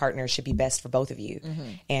want for your partner should be best for both of you.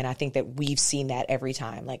 And I think that we've seen that every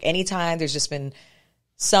time. Like anytime there's just been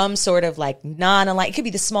some sort of like non-aligned, it could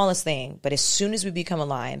be the smallest thing, but as soon as we become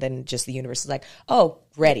aligned, then just the universe is like, oh,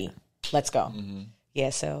 ready, let's go.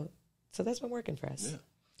 Yeah, so that's been working for us.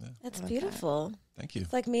 Yeah. That's beautiful. Thank you.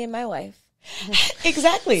 It's like me and my wife.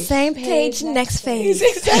 Exactly. Same Page, next phase.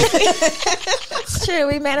 Exactly. It's true.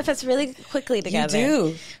 We manifest really quickly together. You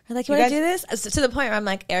do. We're like, you want to do this? To the point where I'm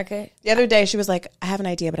like, Erica, The other day, she was like, I have an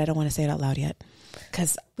idea, but I don't want to say it out loud yet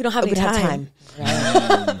because we don't have any we don't time.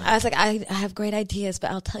 have time. I was like, I have great ideas, but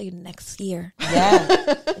I'll tell you next year.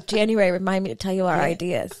 Yeah. January, remind me to tell you our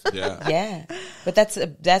ideas. Yeah. Yeah. But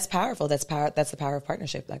that's powerful. That's the power of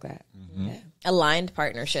partnership like that. Yeah. Aligned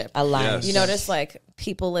partnership. Aligned. Yes. You notice, like,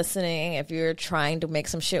 people listening, if you're trying to make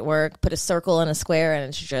some shit work, put a circle and a square and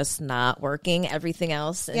it's just not working. Everything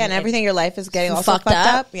else. Yeah, and everything in your life is getting all fucked fucked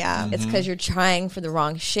up. up. Yeah. It's because you're trying for the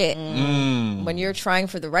wrong shit. When you're trying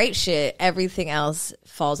for the right shit, everything else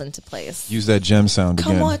falls into place. Use that gem sound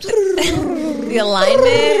again. Come on. The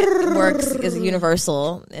alignment works is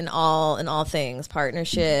universal in all things.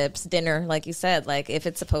 Partnerships, dinner, like you said. Like, if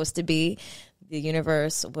it's supposed to be, the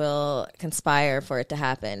universe will conspire for it to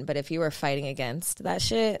happen. But if you are fighting against that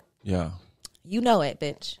shit, Yeah. you know it,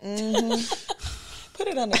 bitch. Put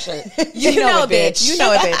it on a shirt. You know it, bitch. You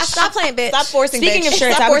know it, bitch. Stop playing, bitch. Stop forcing. Speaking bitch. of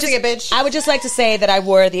shirts, Stop I would forcing it, bitch. I would just like to say that I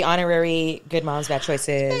wore the honorary Good Moms Bad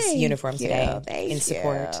Choices uniform today Thank in you.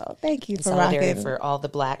 support. Thank you In for solidarity rocking. for all the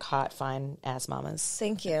black, hot, fine ass mamas.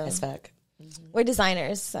 Thank you. As fuck. We're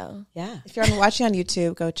designers, so Yeah. If you're watching on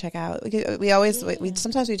YouTube, go check out. We always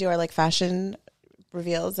sometimes we do our like fashion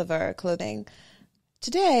reveals of our clothing.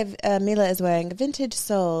 Today, Mila is wearing vintage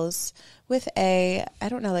soles with a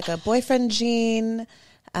like a boyfriend jean,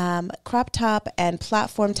 crop top, and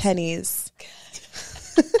platform tennies.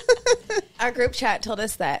 our group chat told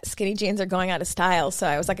us that skinny jeans are going out of style. So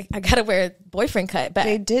I was like, I gotta wear boyfriend cut back.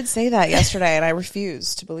 They did say that yesterday, and I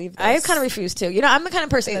refuse to believe this. I kind of refuse to. You know, I'm the kind of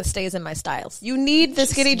person that stays in my styles. You need the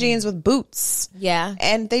skinny jeans with boots. Yeah.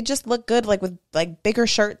 And they just look good, like with like bigger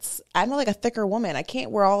shirts. I'm like a thicker woman. I can't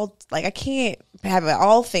wear all I can't have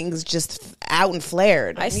all things just out and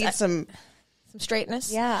flared. I need some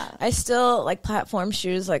straightness. Yeah. I still like platform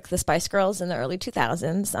shoes like the Spice Girls in the early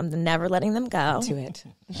 2000s. I'm never letting them go. To it.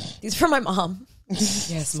 These are from my mom.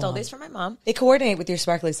 Yes, Stole Mom. these from my mom. They coordinate with your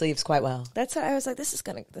sparkly sleeves quite well. That's how I was like, this is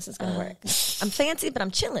gonna work. I'm fancy, but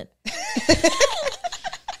I'm chilling.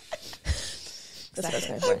 That's what I was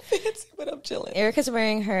going for. Fancy, but I'm chilling. Erica's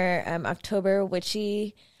wearing her October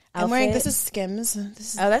witchy outfit. I'm wearing this is Skims.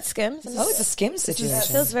 This is Oh, that's Skims. Oh, it's a skim situation. It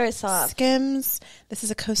feels very soft. Skims. This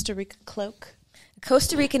is a Costa Rica cloak.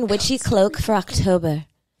 Costa Rican witchy cloak for October.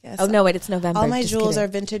 Yes. Oh no, wait, it's November. All my Just jewels kidding. are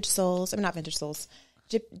vintage souls. I mean, not vintage souls.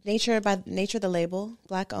 Nature by Nature, the label,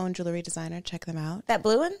 black owned jewelry designer. Check them out. That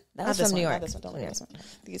blue one. That was Not this from New one, York. Not this one. Don't wear this one.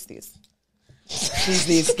 These.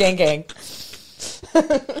 These gang.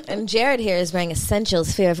 And Jared here is wearing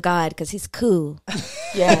Essentials Fear of God because he's cool.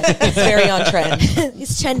 Yeah, it's very on trend.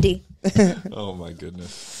 He's trendy. Oh my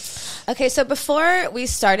goodness. Okay, so before we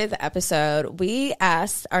started the episode, we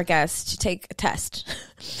asked our guests to take a test.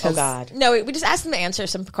 Oh God. No, we just asked them to answer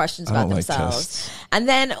some questions I about don't like themselves. tests. And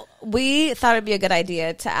then we thought it'd be a good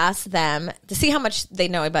idea to ask them to see how much they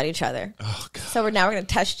know about each other. Oh God. So we're going to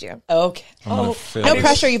test you. Okay. I'm gonna fail No this.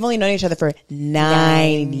 pressure. You've only known each other for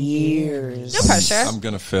 9 years. No pressure. I'm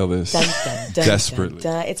gonna fail this Dun, dun, dun, desperately.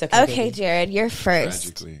 dun, dun. It's okay. Okay, baby. Jared, you're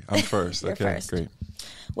first. Tragically, I'm first. You're Okay, first. great.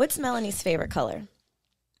 What's Melanie's favorite color?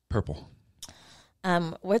 Purple.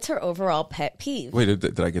 What's her overall pet peeve? Wait,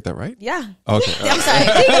 did I get that right? Yeah. Okay. I'm sorry.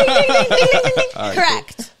 Ding, ding, ding, ding, ding, ding, ding. All right,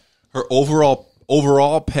 Correct. Her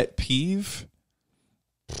overall pet peeve.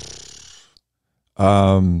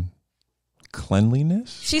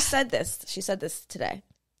 Cleanliness. She said this. She said this today.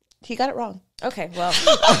 He got it wrong. Okay, well,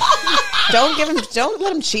 Don't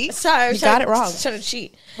let him cheat. sorry, You got it wrong. Trying to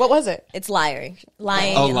cheat. What was it? It's lying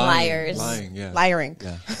and liars. Lying, yeah. Liaring.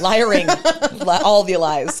 Yeah. Liaring. All the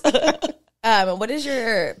lies. What is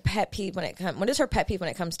your pet peeve when it comes? What is her pet peeve when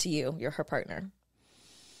it comes to you? You're her partner.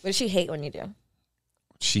 What does she hate when you do?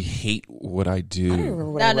 She hate what I do.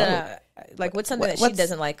 No. Like, what's something that she what's-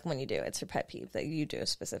 doesn't like when you do? It's her pet peeve that you do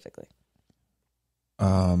specifically.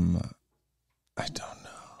 I don't know.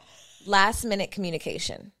 Last minute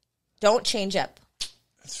communication. Don't change up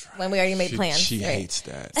That's right. when we already made plans. She Right. hates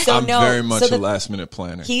that. So I'm no, very much so a last minute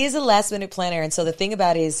planner. He is a last minute planner, and so the thing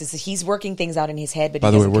about it is he's working things out in his head. But By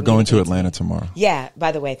he the way, doesn't we're going to communicate Atlanta tomorrow. Yeah.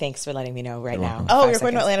 By the way, thanks for letting me know right now. welcome. Oh, 5 you're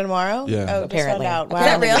going to seconds. Atlanta tomorrow? Yeah. Oh, just Apparently. found out. Wow. Is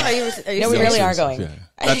that real? Are you No, we serious? really are going.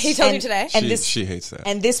 Yeah. He told you And- today? and She, this- she hates that.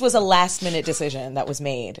 And this was a last minute decision that was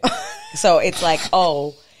made. So it's like,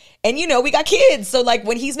 oh, and we got kids. So like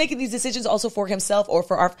when he's making these decisions also for himself or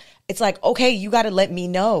for our, it's like, okay, you got to let me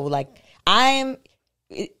know. Like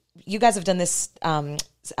you guys have done this,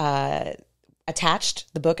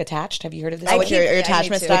 Attached, the book Attached. Have you heard of this? Oh, with your I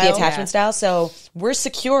attachment need to. With style? the attachment style. So we're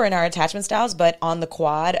secure in our attachment styles, but on the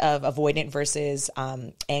quad of avoidant versus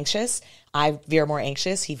anxious, I veer more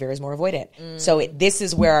anxious. He veers more avoidant. So this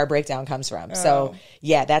is where our breakdown comes from. So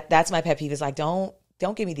yeah, that's my pet peeve is like, don't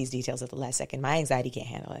give me these details at the last second. My anxiety can't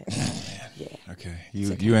handle it. Okay.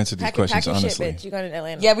 You answered these questions your honestly. shit, bitch. You going to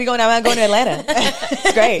Atlanta? Yeah, I'm going to Atlanta.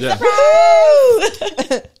 It's great. Yeah.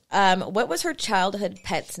 What was her childhood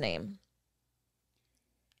pet's name?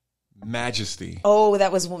 Majesty. Oh,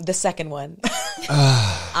 that was the second one.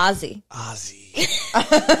 Ozzy. Ozzy.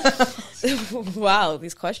 Wow,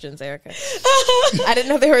 these questions, Erica. I didn't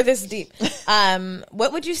know they were this deep.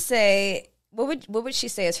 What would you say? What would she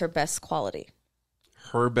say is her best quality?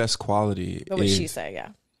 Her best quality What would she say? Yeah.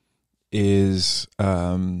 is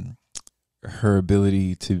her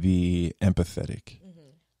ability to be empathetic.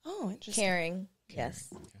 Oh, interesting. Caring.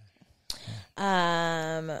 Yes.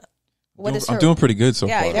 What is her? I'm doing pretty good so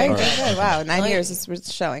Yeah, far. you're Very All good, right. good. Wow, 9 years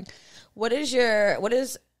is showing. What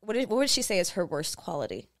would she say is her worst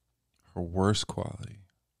quality? Her worst quality.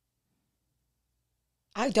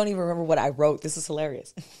 I don't even remember what I wrote. This is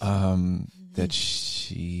hilarious. That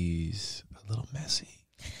she's a little messy.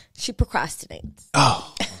 She procrastinates.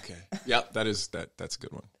 Oh, okay. Yep, that's a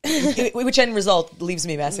good one. Which end result leaves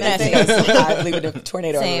me messy. Messy. Because I leave it a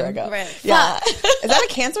tornado Same. everywhere I go. Right. Yeah. Is that a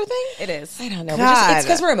Cancer thing? It is. I don't know. God. It's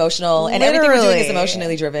because we're emotional and everything we're doing Literally. is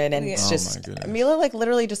emotionally driven. And it's Oh just, my goodness. Mila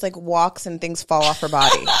literally just walks and things fall off her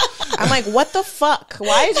body. I'm like, what the fuck?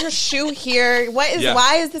 Why is your shoe here? Yeah.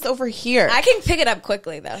 Why is this over here? I can pick it up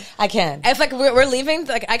quickly though. I can. If we're leaving,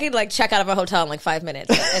 I could check out of a hotel in 5 minutes,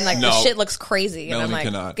 and the No. shit looks crazy, and Melanie I'm like,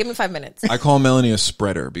 cannot. give me 5 minutes. I call Melanie a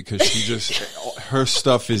spreader because she just her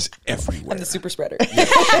stuff is everywhere. I'm the super spreader. It's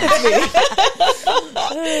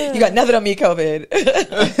me. You got nothing on me, COVID.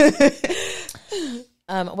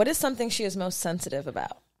 What is something she is most sensitive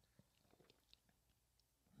about?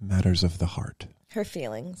 Matters of the heart. Her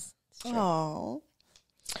feelings. Oh,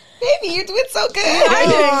 Baby, you're doing so good. I'm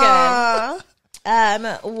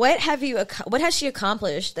doing good. What has she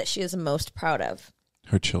accomplished that she is most proud of?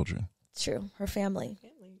 Her children. It's true. Her family.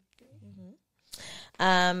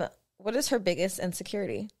 What is her biggest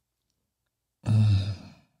insecurity?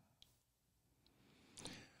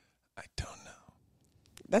 I don't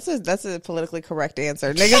know. that's a politically correct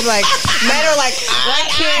answer. Niggas men are like, I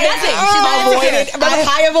can't. Nothing. She's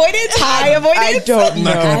High avoidance? High avoidance? I don't I'm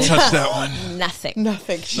not know. gonna touch that one. nothing.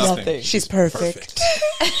 Nothing. She's Nothing. She's perfect.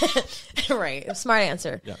 Right. Smart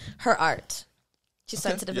answer. Yeah. Her art. She's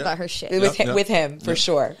sensitive Yeah. about her shit. With him, for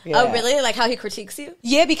sure. Yeah. Oh, really? Like how he critiques you?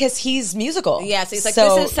 Yeah, because he's musical. Yeah, so he's like,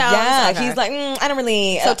 this is sounds- Yeah, okay. he's like, I don't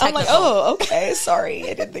really. So I'm like, technical. oh, okay, sorry.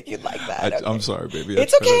 I didn't think you'd like that. Okay. I'm sorry, baby.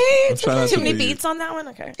 It's okay, it's I'm trying not Too to many be- beats on that one?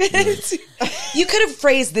 Okay. You could have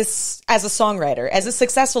phrased this as a songwriter, as a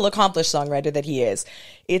successful, accomplished songwriter that he is.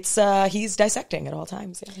 It's he's dissecting at all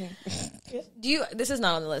times. Yeah. This is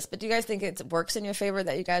not on the list, but do you guys think it works in your favor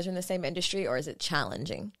that you guys are in the same industry, or is it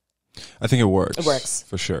challenging? I think it works. It works.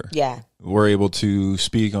 For sure. Yeah. We're able to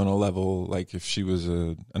speak on a level like if she was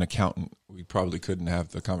an accountant, we probably couldn't have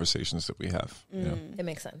the conversations that we have. You know? It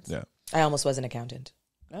makes sense. Yeah. I almost was an accountant.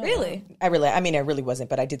 Really? I really wasn't,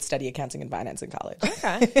 but I did study accounting and finance in college.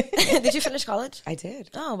 Okay. Did you finish college? I did.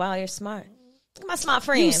 Oh, wow, you're smart. My smart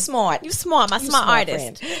friend. You smart. You smart. My smart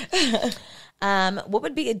artist. friend. What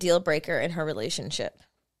would be a deal breaker in her relationship?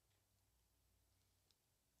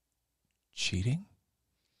 Cheating?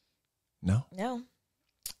 No. No.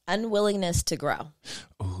 Unwillingness to grow.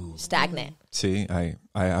 Ooh. Stagnant. See, I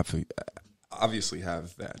obviously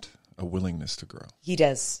have that, a willingness to grow. He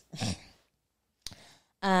does.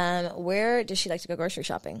 Where does she like to go grocery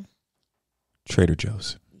shopping? Trader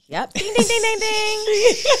Joe's. Yep. Ding, ding, ding, ding,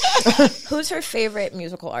 ding. Who's her favorite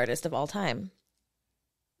musical artist of all time?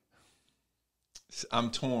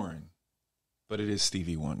 I'm torn, but it is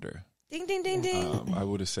Stevie Wonder. Ding, ding, ding, ding. I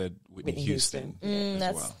would have said Whitney Houston.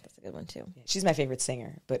 That's a good one, too. She's my favorite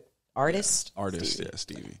singer, but artist? Yeah.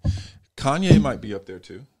 Stevie. Kanye might be up there,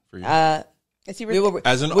 too, for you. Is he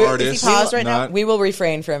as an artist, is he paused right now? We will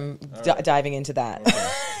refrain from diving into that.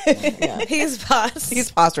 Okay. Yeah. He's paused.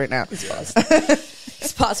 He's paused right now. He's paused.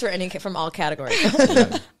 He's paused from all categories.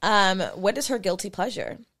 What is her guilty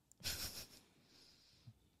pleasure?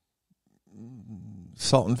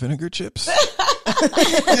 Salt and vinegar chips.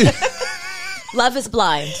 Love is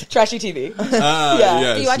Blind. Trashy TV.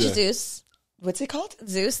 Yes, Do you watch Zeus? What's it called?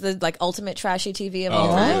 Zeus, the like ultimate trashy TV of all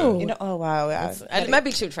time. You know, oh wow, yeah. It might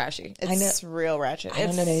be too trashy. It's real ratchet. I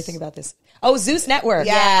don't know anything about this. Oh, Zeus Network.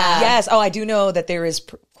 Yeah. Yes. Oh, I do know that there is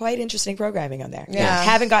quite interesting programming on there. Yeah.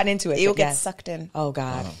 Haven't gotten into it. You'll but get yes. sucked in. Oh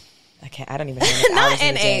God. I can't. I don't even know. Not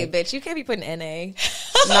NA, bitch. You can't be putting NA.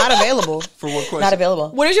 Not available. For what question? Not available.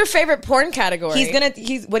 What is your favorite porn category?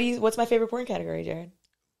 What's my favorite porn category, Jared?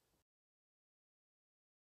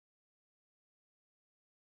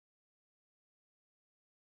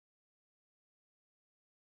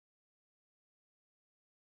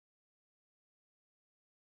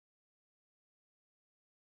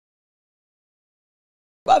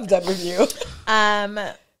 I'm done with you.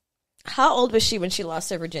 How old was she when she lost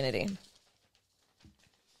her virginity?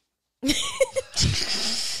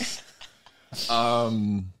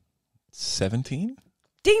 17.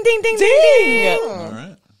 Ding, ding, ding, ding, ding. All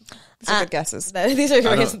right. These are good guesses.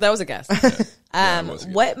 That was a guess.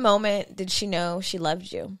 What moment did she know she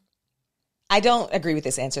loved you? I don't agree with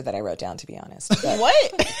this answer that I wrote down, to be honest. But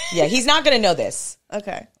What? yeah, he's not going to know this.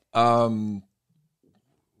 Okay. The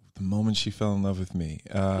moment she fell in love with me.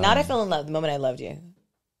 Not I fell in love. The moment I loved you.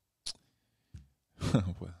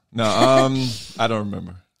 No, I don't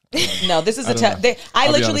remember. No, this is I literally honest,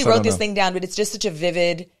 I wrote don't this know. thing down, but it's just such a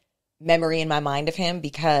vivid memory in my mind of him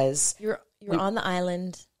because You're on the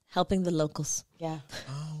island helping the locals. yeah.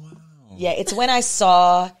 Oh, wow. Yeah, it's when I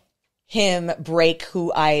saw him break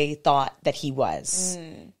who I thought that he was.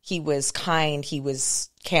 He was kind, he was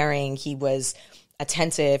caring, he was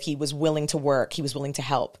attentive, he was willing to work, he was willing to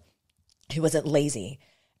help. He wasn't lazy.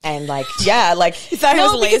 And like, yeah, like You thought he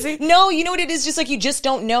was lazy? No, you know what it is? Just like you just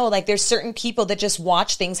don't know. Like there's certain people that just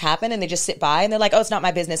watch things happen and they just sit by and they're like, oh, it's not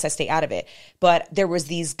my business. I stay out of it. But there was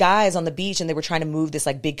these guys on the beach and they were trying to move this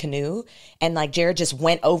like big canoe. And like Jared just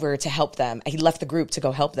went over to help them. He left the group to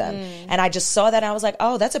go help them. And I just saw that and I was like,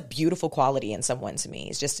 oh, that's a beautiful quality in someone to me.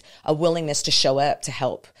 It's just a willingness to show up to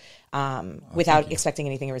help. Without expecting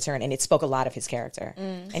anything in return. And it spoke a lot of his character.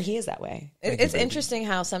 And he is that way. It's interesting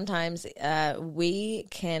how sometimes we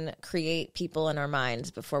can create people in our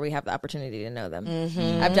minds before we have the opportunity to know them.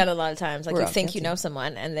 I've done it a lot of times. Like you think you know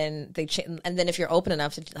someone, and then and then if you're open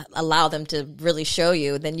enough to allow them to really show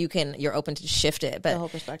you, then you're open to shift it. But The whole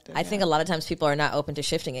perspective, I think a lot of times people are not open to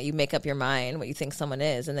shifting it. You make up your mind what you think someone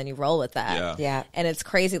is, and then you roll with that. Yeah. Yeah. And it's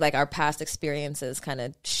crazy. Like our past experiences kind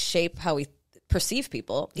of shape how we perceive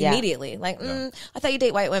people Yeah. immediately. Like, I thought you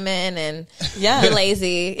date white women and Yeah. you're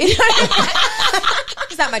lazy. He's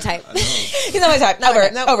not my type. He's not my type. Over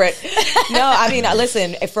it. Nope. Over it. No, I mean,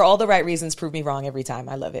 listen, for all the right reasons, prove me wrong every time.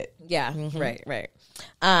 I love it. Yeah, right.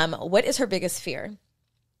 What is her biggest fear?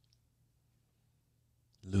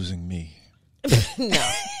 Losing me.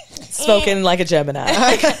 No. Spoken like a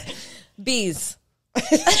Gemini. Bees.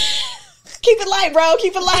 Keep it light, bro.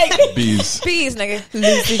 Keep it light. Bees. Bees, nigga.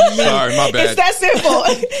 Sorry, my bad. It's that simple.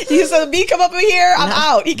 You said me come up in here, I'm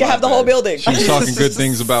out. He can My have the whole bad. building. She was talking good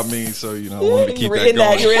things about me, so I wanted to keep You're that in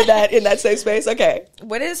going. You're in that safe space. Okay.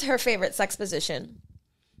 What is her favorite sex position?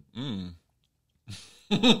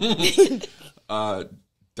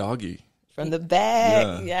 Doggy. From the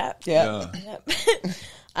back. Yeah.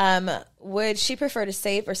 Yeah. Would she prefer to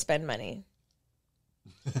save or spend money?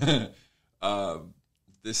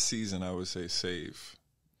 This season, I would say save.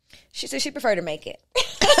 She said she'd prefer to make it.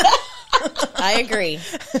 I agree.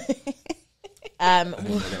 I didn't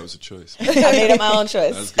know that was a choice. I made it my own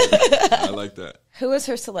choice. That's good. I like that. Who is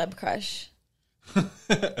her celeb crush?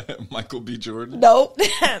 Michael B. Jordan. Nope.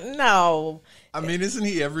 No. I mean, isn't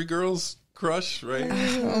he every girl's crush, right?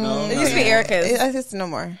 No, It used to be Erica's. I just no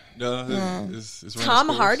more. No, it's Tom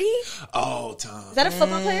Hardy? Oh, Tom. Is that a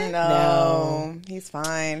football player? No, he's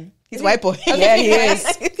fine. He's white boy. Yeah, he is. He I was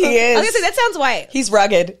gonna is. say that sounds white. He's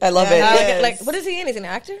rugged. I love Yeah. it. Yes. Like, what is he in? He's an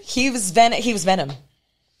actor? He was Venom.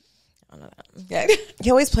 I don't know that. Yeah. He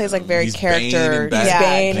always plays like very He's character. Bane and Batman. Yeah,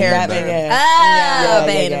 Bane, character. Batman, Oh, yeah,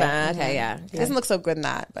 Bane. yeah. Okay, yeah. He doesn't look so good in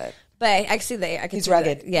that, but But I can see that. I can He's see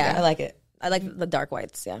rugged. that. Yeah. I like it. I like the dark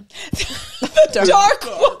whites. Yeah. Dark.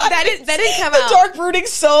 That didn't come out. The dark brooding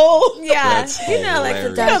soul. Yeah, That's you know, like the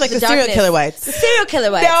hilarious. dark, you know, like the serial darkness. killer whites. The serial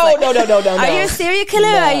killer whites. No, like, no. Are you a serial killer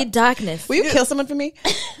or are you darkness? will you kill someone for me?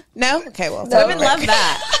 No. Okay. Well, Women love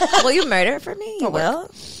that. Will you murder for me? You will.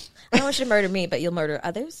 I don't want you to murder me, but you'll murder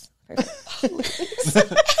others.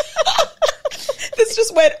 This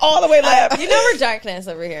just went all the way left. You know we're darkness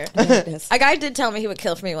over here. Darkness. A guy did tell me he would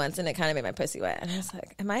kill for me once, and it kind of made my pussy wet. And I was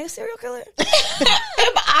like, "Am I a serial killer?"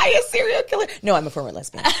 Am I a serial killer? No, I'm a former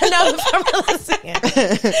lesbian. No,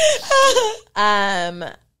 I'm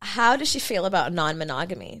how does she feel about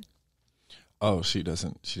non-monogamy? Oh, she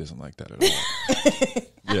doesn't like that at all.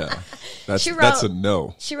 Yeah, that's She that's a wrote-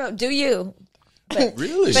 no. She wrote, "Do you?" But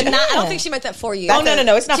Really? But not, I don't think she meant that for you. Oh, no.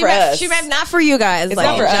 It's not She for meant, us. She meant not for you guys. It's like,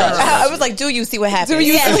 not for in us. general. I was like, do you see what happens? Do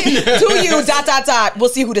you? Do you? ... We'll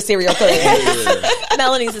see who the serial killer is.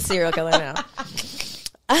 Melanie's a serial killer now.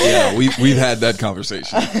 Yeah, we've had that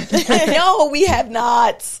conversation. No, we have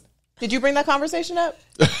not. Did you bring that conversation up?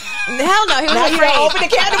 Hell no, he was Now you afraid. don't open the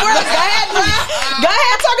can of worms. Go ahead, bro. Go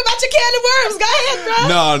ahead, talk about your can of worms. Go ahead, bro.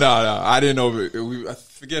 No. I didn't know. I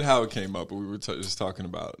forget how it came up, but we were just talking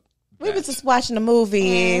about. We were just watching a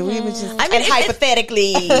movie. We were just. I mean, And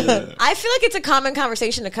hypothetically, I feel like it's a common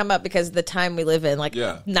conversation to come up because of the time we live in, like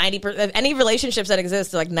 90%, any relationships that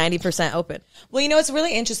exist are like 90% open. well, you know, it's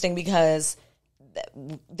really interesting because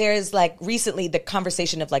there's like recently the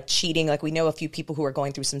conversation of like cheating. Like we know a few people who are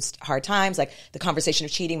going through some hard times, like the conversation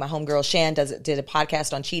of cheating. My homegirl Shan did a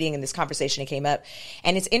podcast on cheating, and this conversation came up.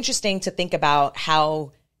 And it's interesting to think about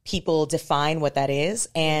how people define what that is.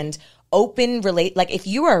 And like if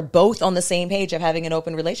you are both on the same page of having an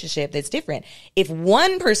open relationship, that's different. If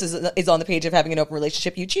one person is on the page of having an open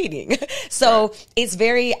relationship, you're cheating. So it's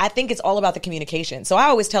I think it's all about the communication. So I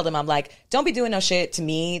always tell them, I'm like, don't be doing no shit to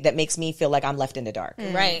me that makes me feel like I'm left in the dark.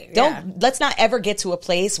 Right. Let's not ever get to a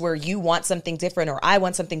place where you want something different or I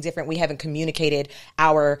want something different. We haven't communicated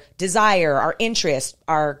our desire, our interest,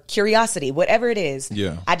 our curiosity, whatever it is.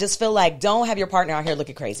 Yeah. I just feel like don't have your partner out here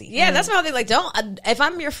looking crazy. Yeah, that's my whole thing. Like, if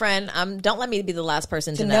I'm your friend, don't let me be the last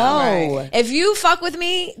person to know. know. Right. If you fuck with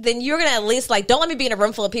me, then you're gonna at least like, don't let me be in a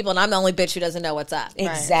room full of people and I'm the only bitch who doesn't know what's up.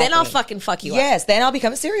 Exactly. Then I'll fucking fuck you up. Yes, then I'll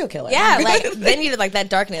become a serial killer. Yeah, like then you like that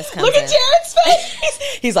darkness comes Look in. at Jared's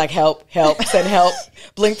face. He's like, help, send help.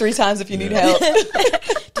 Blink 3 times if you need help.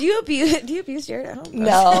 Do you abuse Jared at home?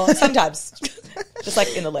 No, sometimes. Just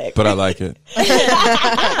like in the leg. But I like it.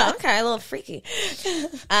 Oh, okay, a little freaky.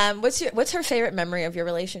 What's her favorite memory of your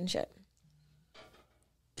relationship?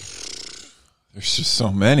 There's just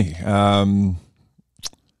so many. I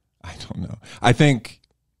don't know. I think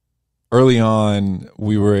early on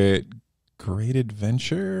we were at Great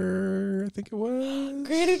Adventure, I think it was.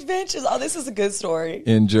 Great Adventures. Oh, this is a good story.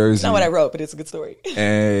 In Jersey. It's not what I wrote, but it's a good story.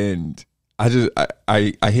 And I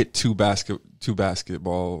hit two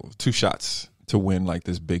shots to win like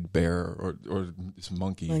this big bear or this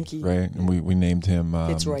monkey. Right? And we named him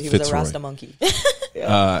Fitzroy. He was Fitzroy. a Rasta monkey.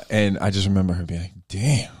 And I I remember her being like,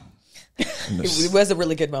 damn. It was a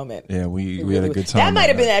really good moment. Yeah, we had a good time. That might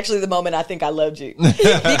have been actually the moment I think I loved you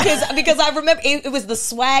because I remember it was the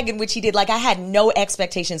swag in which he did. Like I had no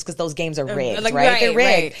expectations because those games are rigged, like, right? They're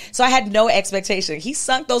rigged, right. so I had no expectation. He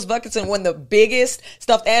sunk those buckets and won the biggest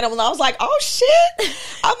stuffed animal. And I was like, oh shit!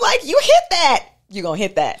 I'm like, you hit that. You gonna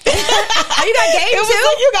hit that? You got game It was too?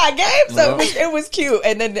 like you got game, so it was cute.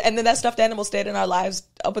 And then that stuffed animal stayed in our lives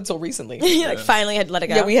up until recently. You like finally had to let it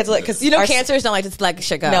go. Yeah, we had to because cancers don't like to let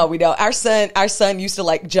shit go. No, we don't. Our son used to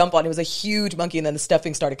like jump on. It was a huge monkey, and then the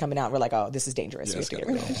stuffing started coming out. We're like, oh, this is dangerous. Yeah, We have to get it's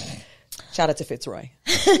rid of it. Shout out to Fitzroy,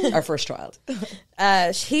 our first child.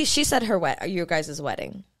 She said your guys'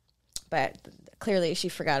 wedding, but clearly she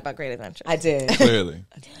forgot about Great Adventure. I did. Clearly.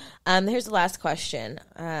 Here's the last question.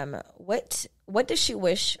 What does she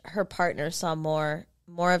wish her partner saw more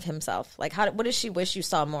of himself? Like, what does she wish you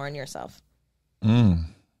saw more in yourself? I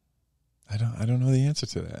don't know the answer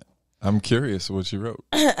to that. I'm curious what she wrote.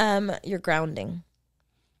 You're grounding.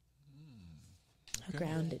 How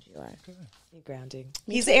grounded you are. You're grounding.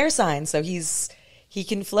 He's air sign, so he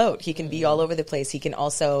can float. He can be all over the place. He can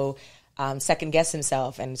also second guess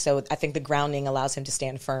himself, and so I think the grounding allows him to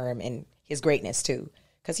stand firm in his greatness too,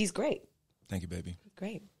 because he's great. Thank you, baby.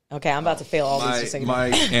 Great. Okay, I'm about to fail all these. My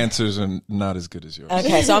answers are not as good as yours.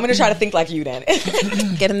 Okay, so I'm going to try to think like you then.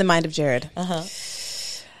 Get in the mind of Jared.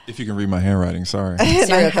 If you can read my handwriting, sorry.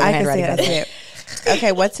 Serial killer I can see handwriting. it. I see it.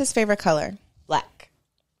 Okay, what's his favorite color? Black.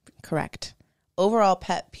 Correct. Overall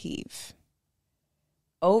pet peeve.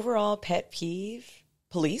 Overall pet peeve,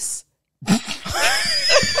 police.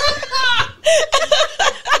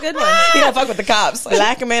 Good one. You don't fuck with the cops.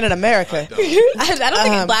 Black man in America. I don't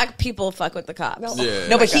think black people fuck with the cops. Yeah.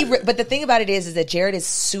 No, but but the thing about it is that Jared is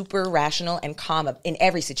super rational and calm in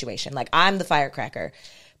every situation. Like, I'm the firecracker,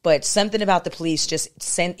 but something about the police just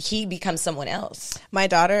he becomes someone else. My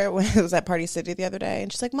daughter was at Party City the other day,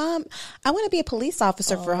 and she's like, "Mom, I want to be a police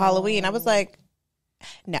officer for Halloween." I was like,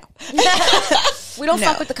 "No, We don't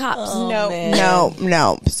fuck with the cops.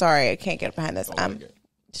 no. Sorry, I can't get behind this."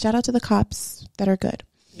 Shout out to the cops that are good.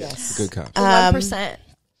 Yes. Good cop. 1%.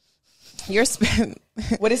 Your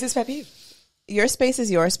What is his pet peeve? Your space is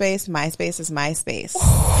your space. My space is my space.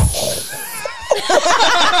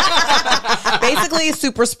 Basically,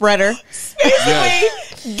 super spreader. Basically,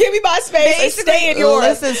 give me my space and stay in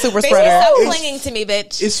yours. Listen, super spreader. Stop clinging to me,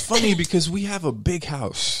 bitch. It's funny because we have a big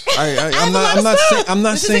house. I'm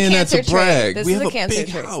not saying that to brag. This We is have a a cancer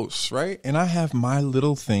big trait. house, right? And I have my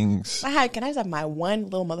little things. Can I just have my one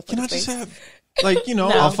little motherfucker Can I space? just have, like, you know,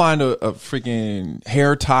 I'll find a freaking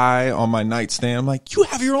hair tie on my nightstand. I'm like, you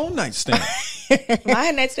have your own nightstand.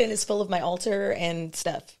 My nightstand is full of my altar and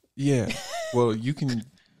stuff. Yeah. Well, you can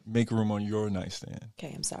make room on your nightstand.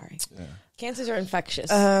 Okay, I'm sorry. Cancers are infectious.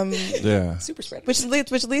 Yeah. Super spreader. Which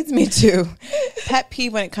leads me to pet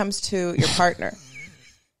peeve when it comes to your partner.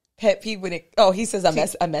 Pet peeve when he says I'm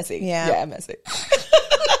messy. Yeah. I'm messy.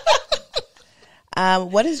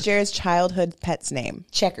 What is Jared's childhood pet's name?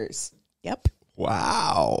 Checkers. Yep.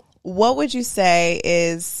 Wow. What would you say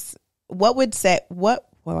is what?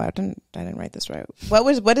 Well, I didn't write this right.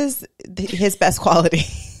 What is his best quality?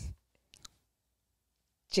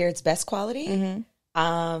 Jared's best quality? Mm-hmm.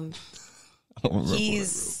 I don't remember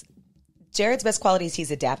Jared's best quality is he's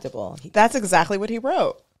adaptable. That's exactly what he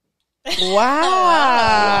wrote.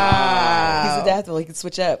 Wow. He's adaptable. He can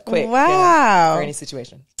switch up quick. Wow. For any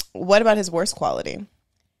situation. What about his worst quality?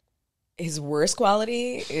 His worst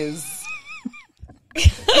quality is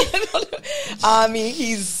I mean,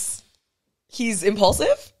 he's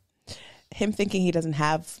impulsive. Him thinking he doesn't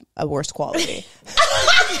have a worst quality.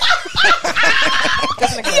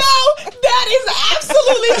 That is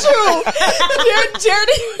absolutely true.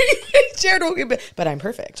 Jared will get, but I'm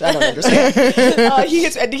perfect. I don't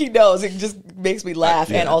understand. He knows. It just makes me laugh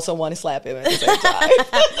and also want to slap him at the same time.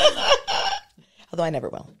 Although I never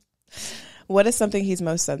will. What is something he's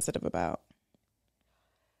most sensitive about?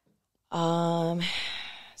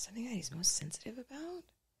 Something that he's most sensitive about?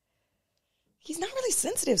 He's not really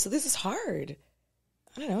sensitive, so this is hard.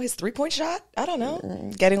 I don't know. His 3-point shot? I don't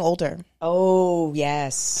know. Getting older. Oh,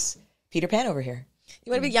 yes. Peter Pan over here.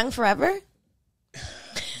 You want to be young forever?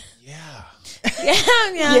 Yeah.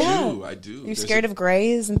 Yeah. I do. You scared of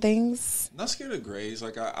grays and things? Not scared of grays.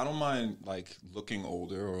 Like, I don't mind, like, looking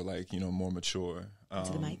older or, like, you know, more mature.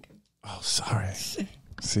 To the mic. Oh, sorry.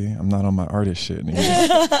 See, I'm not on my artist shit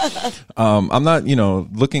anymore. I'm not, you know,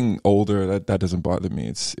 looking older. That doesn't bother me.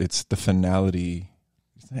 It's the finality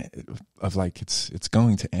of, like, it's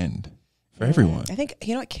going to end for everyone. I think,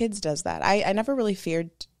 you know what, kids does that. I never really feared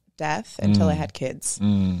death until I had kids.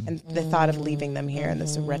 And the thought of leaving them here in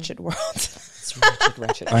this wretched world. It's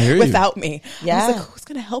wretched. I hear you. Without me. Yeah. I was like, who's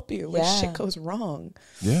going to help you when shit goes wrong?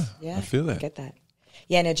 Yeah, Yeah. I feel that. I get that.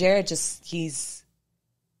 Yeah, no, Jared just, he's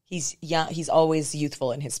young. He's always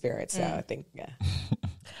youthful in his spirit. So I think,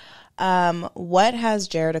 What has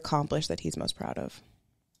Jared accomplished that he's most proud of?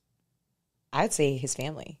 I'd say his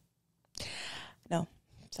family. No,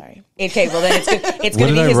 sorry. Okay, well then it's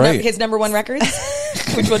going did I to be write? his number one records.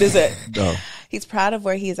 Which one is it? Oh. He's proud of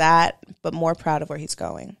where he's at, but more proud of where he's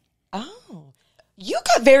going. Oh, you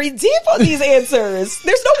got very deep on these answers.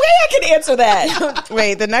 There's no way I can answer that.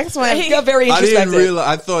 Wait, the next one. You got very I introspective. didn't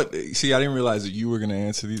realize. I didn't realize that you were going to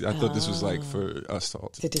answer these. I thought this was like for us all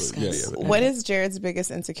To discuss. Yeah. What is Jared's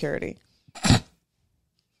biggest insecurity?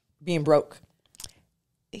 Being broke.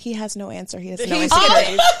 He has no answer. He has no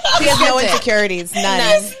insecurities. He has no insecurities.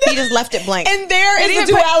 None. He just left it blank. And there is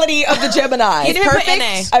the duality of the Gemini. He didn't put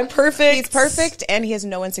NA. I'm perfect. He's perfect, and he has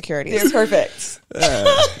no insecurities. He's perfect.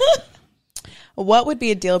 What would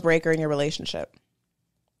be a deal breaker in your relationship?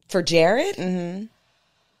 For Jared?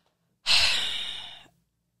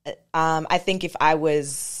 I think if I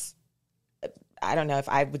was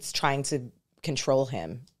trying to control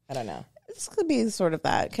him. I don't know. This could be sort of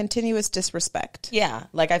that continuous disrespect. Yeah.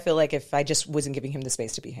 Like, I feel like if I just wasn't giving him the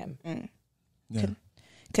space to be him. Yeah.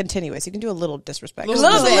 Continuous. You can do a little disrespect. A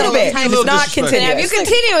little bit. Tiny It's little not disrespect. continuous. Yeah, if you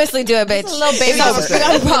continuously do it, bitch. A little baby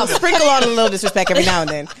disrespect. Sprinkle on a little disrespect every now and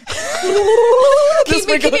then. Keep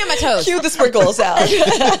me on my toes. Cue the sprinkles out.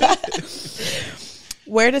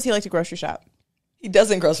 Where does he like to grocery shop? He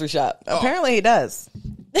doesn't grocery shop. Apparently he does.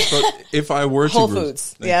 But if I were to Whole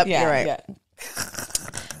Foods. Yep, Yeah, you're right. yeah.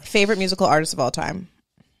 Favorite musical artist of all time?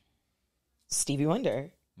 Stevie Wonder.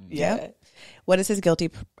 Yeah. What is his guilty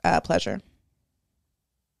pleasure?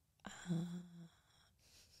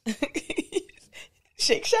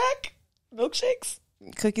 Shake Shack? Milkshakes?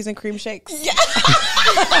 Cookies and cream shakes. Yeah.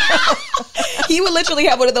 He would literally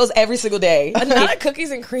have one of those every single day. Not a cookies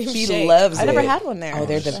and cream He shake. loves it. I never had one there. Oh,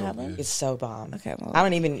 they're Should I the have one? It's so bomb. Okay, well. I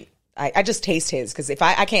don't even. I just taste his because if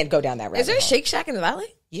I can't go down that rabbit Is there a hole. Shake Shack in the Valley?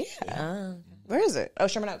 Yeah. Where is it? Oh,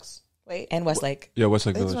 Sherman Oaks. Wait. And Westlake. Yeah,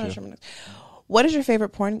 Westlake This is one of Village. Sherman Oaks. What is your favorite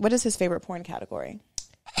porn? What is his favorite porn category?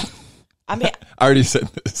 I mean, I already said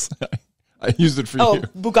this. I used it for oh, you.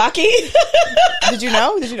 Bugaki? Did you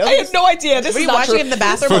know? Did you know? I have no idea. This Were is you not watching true. it in the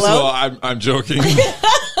bathroom First of alone? all, I'm joking.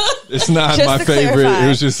 It's not Just my to favorite. clarify. It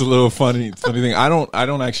was just a little funny thing. I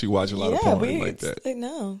don't actually watch a lot of Yeah, porn like that.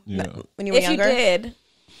 No. You know. When you were If younger? you did,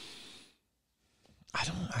 I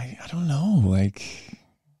don't know. Like,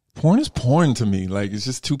 porn is porn to me. Like, it's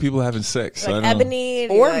just two people having sex. So like I don't, Ebony,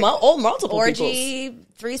 Or like, multiple orgy,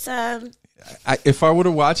 threesome. if I were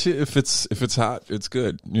to watch it, if it's hot, it's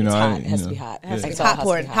good. You know, It's hot. I, It has you to be know. hot. Yeah. It's all Hot has to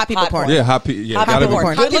porn. be Hot people porn. Yeah, hot people. Yeah, Hot gotta people be,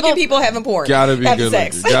 porn. Good looking people having porn. gotta be Having good.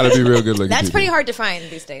 sex. Gotta be real good looking. That's people. pretty hard to find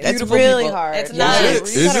these days. That's Beautiful really people. hard. It's You not. gotta-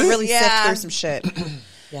 Is You gotta it? really sift Yeah. through some shit.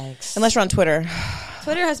 Yikes. Unless you're on Twitter.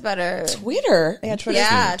 Twitter has better. Twitter? Yeah, Twitter's,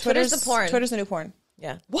 Yeah, Twitter's the porn. Twitter's the new porn.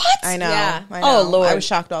 Yeah. What? I know. Yeah. I know. Oh, Lord. I was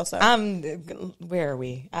shocked also. Where are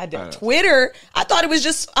we? know. Twitter. I thought it was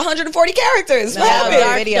just 140 characters. No, What happened?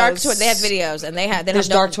 dark Dark, videos. dark Twitter. They have videos, and they There's have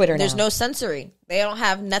no, dark Twitter There's now. no censoring. They don't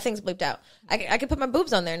have nothing's bleeped out. I could put my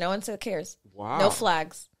boobs on there. No one cares. Wow. No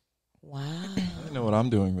flags. Wow. I know what I'm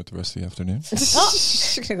doing with the rest of the afternoon.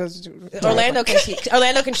 Orlando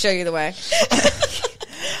can show you the way.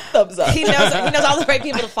 Thumbs up. He knows all the right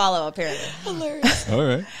people to follow. Apparently, Hilarious. All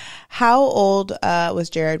right. How old was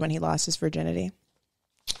Jared when he lost his virginity?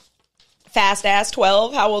 Fast ass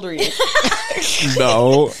 12. How old are you?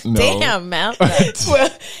 No. damn, Mel.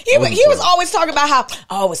 12. He was always talking about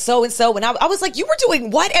how, it was so and so. And I was like, you were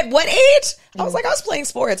doing what at what age? I was like, I was playing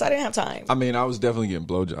sports. I didn't have time. I mean, I was definitely getting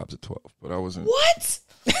blowjobs at 12, but I wasn't. What?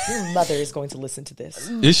 Your mother is going to listen to this.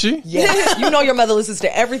 Is she? Yeah. You know your mother listens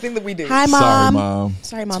to everything that we do. Hi, Sorry, Mom. Mom.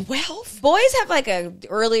 Sorry, Mom. 12? Boys have like a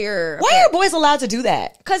earlier. Why are boys allowed to do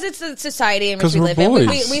that? Because it's the society in which 'Cause we we're live in. We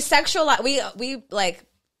boys. sexualize. We like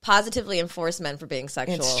positively enforce men for being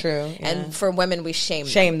sexual. It's true, yeah. And for women, we shame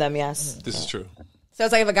them. Shame them, yes. This is true. So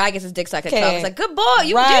it's like if a guy gets his dick sucked at Okay. 12, it's like, good boy,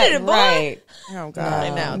 you right, did it, boy. Right. Oh, God. I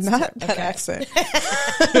know. It's Not that accent.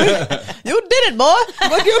 You did it, boy.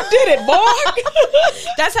 But you did it, boy.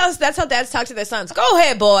 That's how dads talk to their sons. Go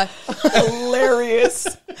ahead, boy. Hilarious.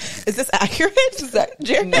 Is this accurate? Is that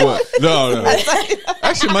Jared? What? No.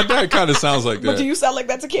 Actually, my dad kind of sounds like But do that. you sound like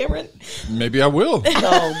that to Cameron? Maybe I will.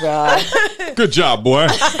 Oh, God. Good job, boy.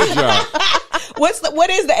 Good job. What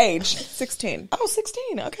is the age? 16. Oh,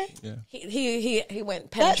 16. Okay. He went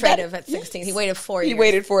penetrative at 16. He waited 4 years. He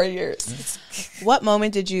waited 4 years. What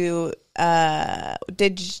moment did you, wait,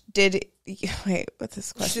 what's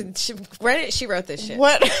this question? She wrote this shit.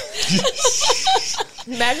 What,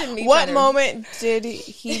 Imagine me. what trying to- moment did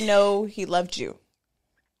he know he loved you?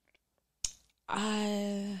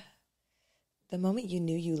 The moment you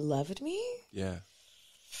knew you loved me Yeah.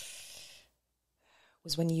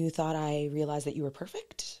 was when you thought I realized that you were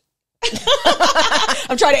perfect.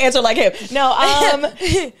 I'm trying to answer like him. No,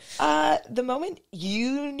 the moment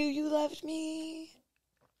you knew you loved me,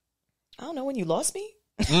 I don't know, when you lost me.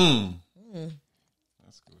 That's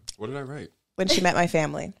good. What did I write? When she met my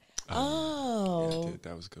family. Oh. Yeah,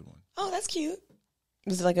 that was a good one. Oh, that's cute. It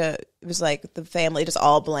was like the family just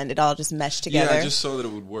all blended, all just meshed together. Yeah, I just saw that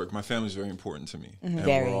it would work. My family's very important to me, and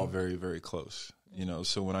Very. we're all very, very close. You know,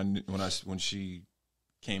 so when she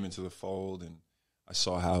came into the fold, and I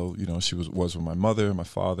saw how she was with my mother, my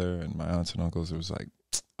father, and my aunts and uncles, it was like,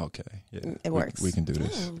 okay, yeah, It works. We can do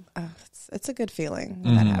this. It's a good feeling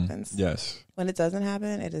when that happens. Yes. When it doesn't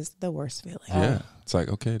happen, it is the worst feeling. Yeah. It's like,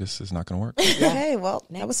 okay, this is not going to work. Okay, well,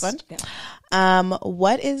 that was fun.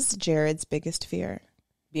 What is Jared's biggest fear?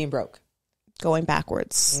 Being broke. Going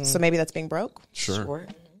backwards. So maybe that's being broke. Sure.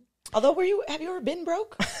 Although, have you ever been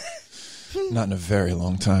broke? Not in a very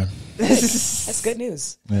long time. That's good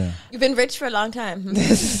news. Yeah. You've been rich for a long time.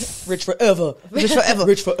 Rich forever. Rich forever.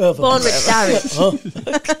 Rich forever. Born rich, die rich.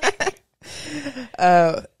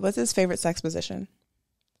 What's his favorite sex position?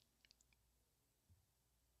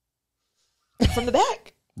 From the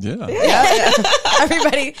back. Yeah.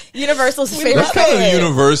 Everybody, Universal's favorite. That's kind of a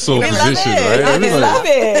universal love position, it. right? I Everybody- Love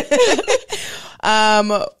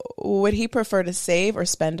it. Would he prefer to save or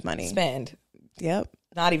spend money? Spend. Yep.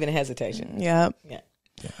 Not even a hesitation. Yep.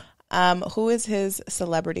 Yeah. Who is his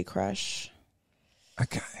celebrity crush?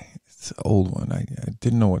 It's an old one. I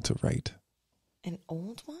didn't know what to write. An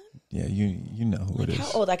old one? Yeah, you know who it is.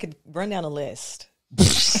 How old? I could run down a list.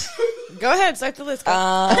 Go ahead, start the list.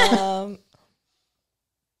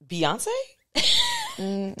 Beyonce?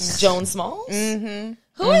 Joan Smalls? Mm-hmm.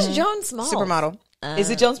 Who is Joan Smalls? Supermodel. Is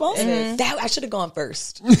it Joan Smalls? That I should have gone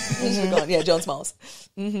first. I should have gone. Yeah, Joan Smalls.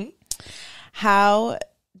 Mm-hmm. How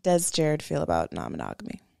does Jared feel about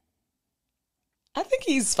non-monogamy? I think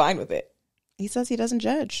he's fine with it. He says he doesn't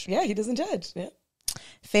judge. Yeah, he doesn't judge. Yeah.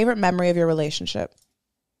 Favorite memory of your relationship?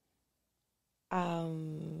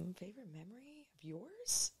 Favorite memory of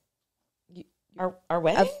yours? Our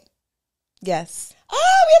wedding? Yes.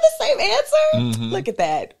 Oh, we have the same answer? Mm-hmm. Look at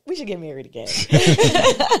that. We should get married again.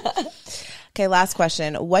 Okay, last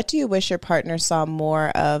question. What do you wish your partner saw more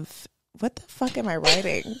of? What the fuck am I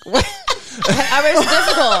writing? It was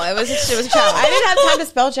difficult. It was a challenge. I didn't have time to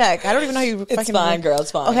spell check. I don't even know how you It's fucking fine, girl.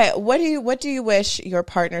 It's fine. Okay, what do you wish your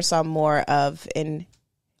partner saw more of in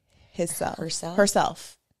himself? Herself.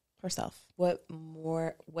 What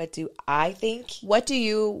do I think? What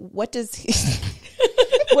does he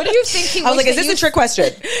What do you think he I was like, is wished this a trick question?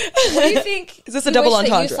 What do you think? Is this a you double wish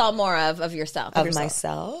that entendre? you saw more of yourself? Of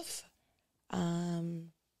myself?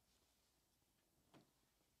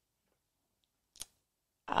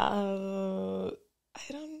 I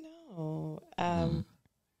don't know.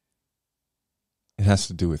 It has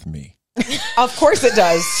to do with me. Of course it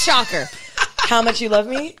does. Shocker. How much you love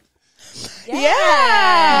me?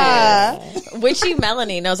 Yeah. Witchy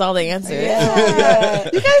Melanie knows all the answers. Yeah.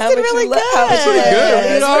 You guys did really good. That's pretty good.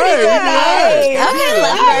 It's pretty good. Okay,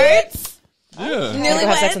 lovebirds. Yeah, Can we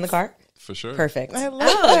have sex in the car? for sure. Perfect. I love it.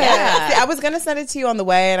 See, I was going to send it to you on the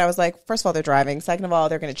way, and I was like, first of all, they're driving. Second of all,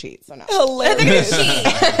 they're going to cheat. So no. Hilarious.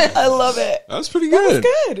 I love it. That was pretty good.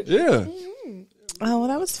 Good. Yeah. Oh, well,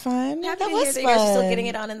 that was fun. Happy That to hear was that you're still fun. getting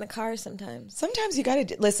it on in the car sometimes. Sometimes you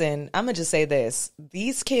gotta listen. I'm gonna just say this: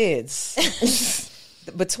 these kids,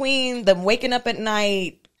 between them waking up at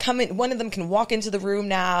night, coming, one of them can walk into the room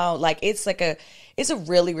now. Like it's a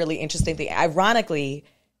really, really interesting thing. Ironically,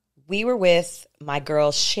 we were with my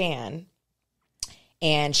girl Shan,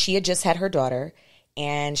 and she had just had her daughter.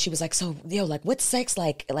 And she was like, so, like, what's sex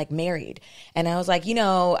like married? And I was like,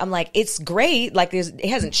 I'm like, it's great. Like, it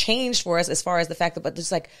hasn't changed for us as far as the fact that, but just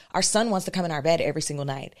like, our son wants to come in our bed every single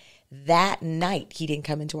night. That night, he didn't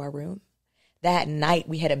come into our room. That night,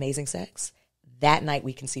 we had amazing sex. That night,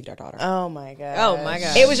 we conceived our daughter. Oh, my God. Oh my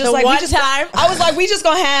god! It was just the like, one time. I was like, we just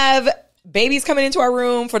gonna have babies coming into our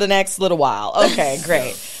room for the next little while. Okay,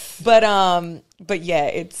 great. But yeah,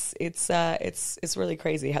 it's really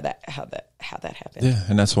crazy how that happened. Yeah,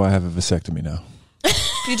 and that's why I have a vasectomy now.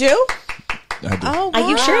 You do? I do. Oh, wow. Are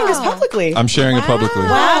you sharing this publicly? I'm sharing it publicly.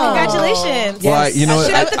 Wow! Congratulations. Well, you know,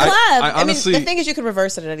 Shout out the club. I I honestly, mean, the thing is, you could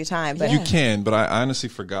reverse it at any time. But you can, but I honestly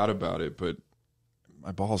forgot about it. But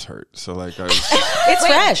my balls hurt, so like I was It's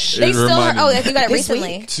fresh. They It still are. reminded Oh, me. you got it This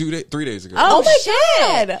recently. 3 days ago. Oh, my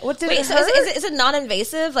shit! God. What did Wait, it so hurt? is it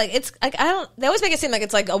non-invasive? Like it's like I don't. They always make it seem like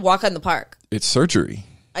it's like a walk in the park. It's surgery.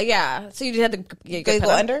 Yeah. So you had to Go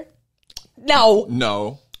under? No.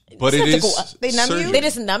 No, but it is. They numb you? surgery. They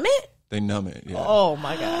just numb it. They numb it. Yeah. Oh,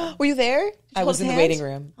 my God. Were you there? I was in the waiting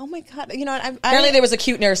room. Oh, my God. You know what? Apparently, there was a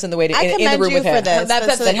cute nurse in the waiting I in the commend room you with for him. this.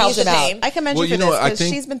 That helped him out. I commend Well, you for you know this what, I because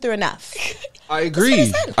think- she's been through enough. I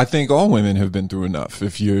agree. I think all women have been through enough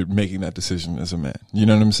if you're making that decision as a man. You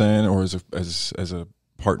know what I'm saying? Or as a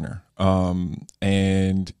partner.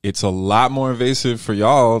 And it's a lot more invasive for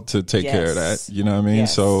y'all to take care of that. Yes. You know what I mean?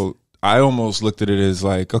 Yes. So I almost looked at it as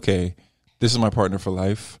like, okay, this is my partner for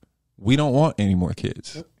life. We don't want any more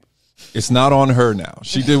kids. It's not on her now.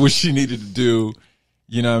 She did what she needed to do.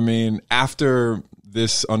 You know what I mean? After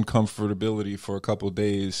this uncomfortability for a couple of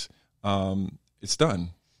days, it's done.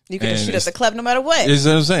 You can And shoot at it's- the club no matter what. Is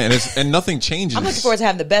what I'm saying. And nothing changes. I'm looking forward to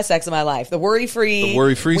having the best sex of my life. The worry-free. The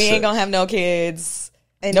worry-free We sex. ain't gonna have no kids.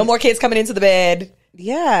 And- No more kids coming into the bed.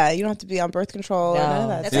 Yeah, you don't have to be on birth control or No. none of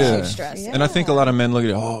that That's stuff. a Yeah. huge stress. Yeah. And I think a lot of men look at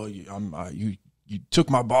it, you took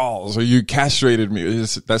my balls or you castrated me.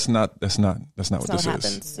 That's not what this is.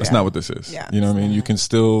 happens. That's Yeah. not what this is. Yeah. You know what I mean? You can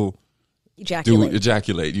still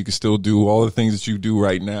Ejaculate. You can still do all the things that you do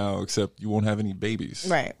right now, except you won't have any babies.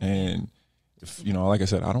 Right. And if, like I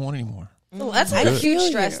said, I don't want any more. Well, that's I a feel huge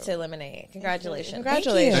stress you. to eliminate. Congratulations.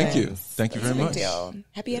 Congratulations. Thank you. Thank you very Big much. deal.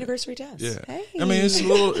 Happy anniversary to us. Yeah. Hey. I mean,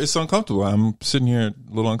 it's uncomfortable. I'm sitting here a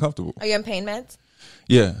little uncomfortable. Are you on pain meds?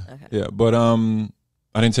 Yeah. Yeah. But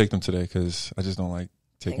I didn't take them today because I just don't like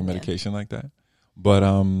taking medication like that. But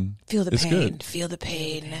Feel the it's pain. good. Feel the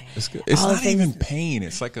pain. It's good. It's All the not things- even pain.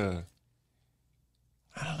 It's like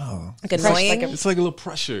Like annoying? It's like a little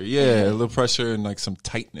pressure. Yeah, a little pressure and like some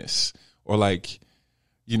tightness. Or like,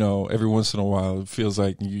 you know, every once in a while it feels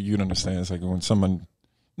like you'd understand. It's like when somebody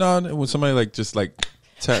like just like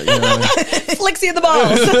you know, flicks you in the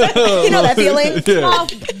balls. You know that feeling? Yeah.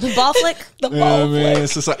 The ball flick. The ball flick.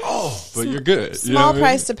 It's just like, but you're good. Small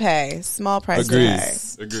price to pay. Small price to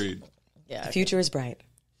pay. Agreed. Yeah. The future is bright.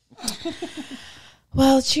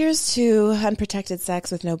 Well, cheers to unprotected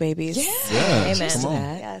sex with no babies. Yeah. Amen. Come on.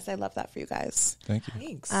 Yes, I love that for you guys. Thank you.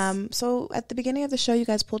 Thanks. So at the beginning of the show, you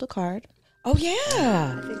guys pulled a card. Oh,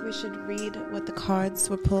 yeah. I think we should read what the cards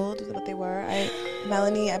were pulled, what they were.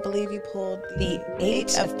 Melanie, I believe you pulled The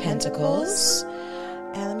Eight of Pentacles.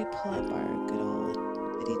 And let me pull up our good old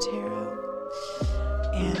Biddy Tarot.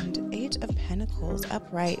 And Eight of Pentacles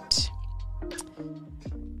upright.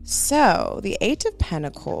 So the Eight of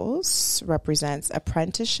Pentacles represents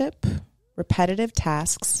apprenticeship, repetitive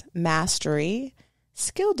tasks, mastery,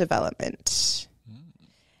 skill development.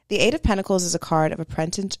 The Eight of Pentacles is a card of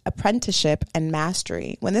apprenticeship and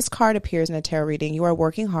mastery. When this card appears in a tarot reading, you are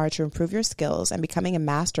working hard to improve your skills and becoming a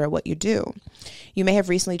master at what you do. You may have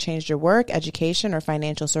recently changed your work, education, or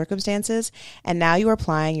financial circumstances, and now you are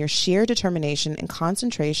applying your sheer determination and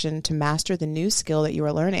concentration to master the new skill that you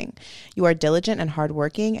are learning. You are diligent and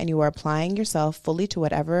hardworking, and you are applying yourself fully to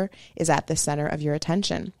whatever is at the center of your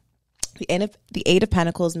attention. The Eight of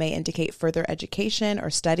Pentacles may indicate further education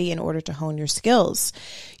or study in order to hone your skills.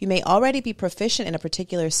 You may already be proficient in a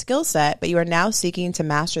particular skill set, but you are now seeking to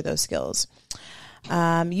master those skills.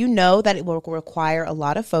 You know that it will require a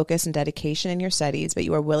lot of focus and dedication in your studies, but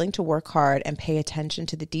you are willing to work hard and pay attention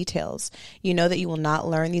to the details. You know that you will not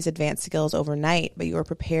learn these advanced skills overnight, but you are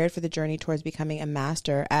prepared for the journey towards becoming a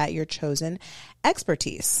master at your chosen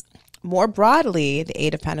expertise. More broadly, the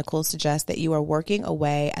Eight of Pentacles suggests that you are working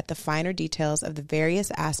away at the finer details of the various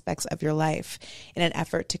aspects of your life in an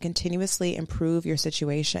effort to continuously improve your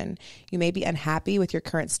situation. You may be unhappy with your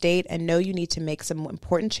current state and know you need to make some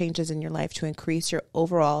important changes in your life to increase your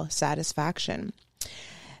overall satisfaction.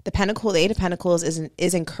 The Eight of Pentacles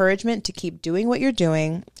is encouragement to keep doing what you're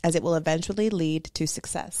doing, as it will eventually lead to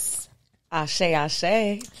success. Ashe, ashe.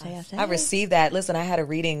 I received that. Listen, I had a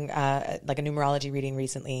reading, like a numerology reading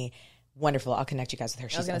recently. Wonderful. I'll connect you guys with her.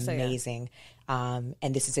 She's amazing. And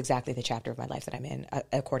this is exactly the chapter of my life that I'm in,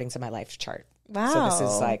 according to my life chart. Wow. So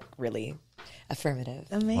this is like really affirmative.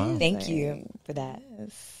 Amazing. Wow. Thank you for that.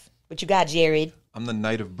 Yes. What you got, Jared? I'm the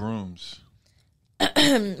Knight of Brooms.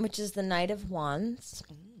 Which is the Knight of Wands,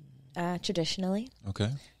 traditionally. Okay.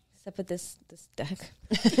 Except with this deck.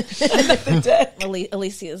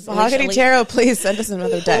 Alicia's. Mahogany Tarot, please send us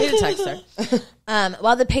another deck. I need to text her.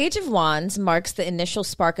 While the Page of Wands marks the initial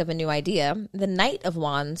spark of a new idea, the Knight of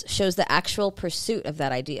Wands shows the actual pursuit of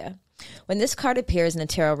that idea. When this card appears in a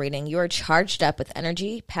tarot reading, you are charged up with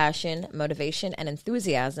energy, passion, motivation, and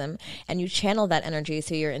enthusiasm, and you channel that energy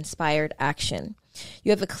through your inspired action.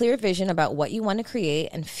 You have a clear vision about what you want to create,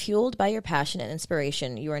 and fueled by your passion and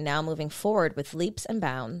inspiration, you are now moving forward with leaps and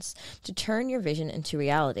bounds to turn your vision into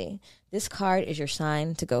reality. This card is your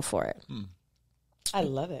sign to go for it. I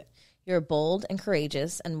love it. You're bold and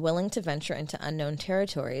courageous and willing to venture into unknown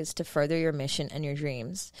territories to further your mission and your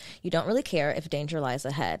dreams. You don't really care if danger lies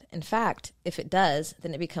ahead. In fact, if it does,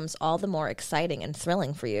 then it becomes all the more exciting and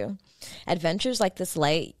thrilling for you. Adventures like this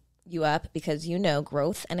light you up because you know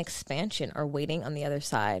growth and expansion are waiting on the other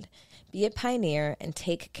side. Be a pioneer and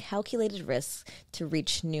take calculated risks to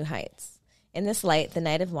reach new heights. In this light, the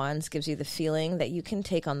Knight of Wands gives you the feeling that you can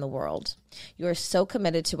take on the world. You are so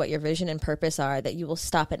committed to what your vision and purpose are that you will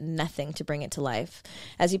stop at nothing to bring it to life.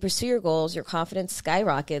 As you pursue your goals, your confidence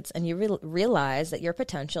skyrockets and you realize that your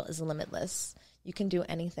potential is limitless. You can do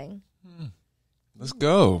anything. Let's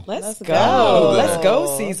go. Let's go. Let's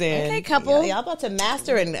go, season. Okay, couple. Y'all about to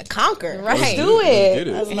master and conquer. Right. Let's do it. Get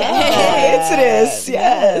it. Into this.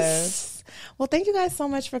 Yes. Well, thank you guys so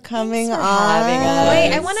much for coming Thanks for on. having us.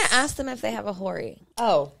 Wait, I want to ask them if they have a hori.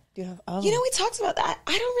 Oh. Do you have? Oh. You know, we talked about that.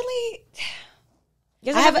 I don't really.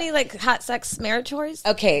 You guys have any like hot sex marriage stories?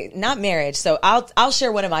 Okay, not marriage. So I'll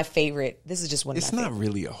share one of my favorite. This is just one of It's my not favorite.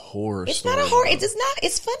 really a horror It's story. not a horror. though. It is not.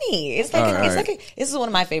 It's funny. It's like this is one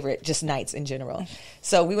of my favorite just nights in general.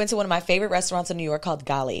 So we went to one of my favorite restaurants in New York called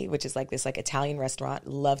Gali, which is like this like Italian restaurant.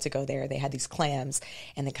 Love to go there. They had these clams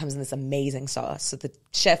and it comes in this amazing sauce. So the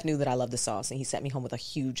chef knew that I loved the sauce and he sent me home with a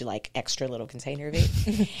huge like extra little container of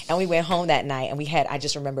it. And we went home that night and I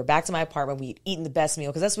just remember back to my apartment, we'd eaten the best meal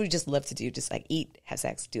because that's what we just love to do. Just like eat, have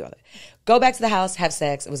sex, do all that. Go back to the house, have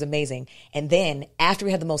sex. It was amazing. And then after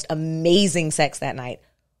we had the most amazing sex that night,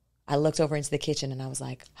 I looked over into the kitchen and I was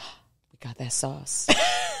like, oh, we got that sauce.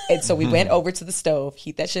 And so we went over to the stove,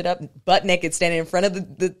 heat that shit up, butt naked, standing in front of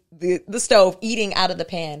the the stove, eating out of the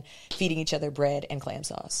pan, feeding each other bread and clam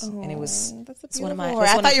sauce. And it was That's one of my.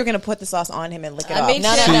 I thought you were gonna put the sauce on him and lick it off. mean,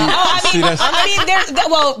 No. See,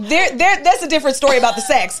 That's a different story about the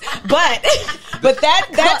sex, but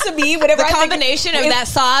that to me, whatever The I think- combination of that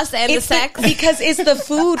sauce and the it's sex. because it's the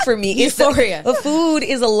food for me. Euphoria. The food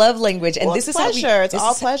is a love language, and Well, this it's is pleasure. how we, It's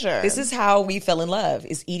all pleasure. This is how we fell in love: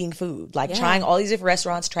 is eating food, like trying all these different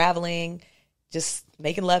restaurants, traveling, just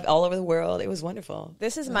making love all over the world. It was wonderful.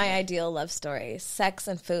 This is my ideal love story: sex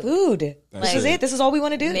and food. Food. This is it. This is all we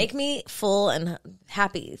want to do. Make me full and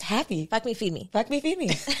happy. happy. Fuck me, feed me. Fuck me, feed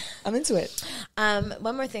me. I'm into it.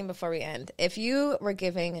 One more thing before we end. If you were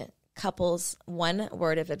giving couples one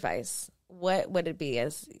word of advice, what would it be?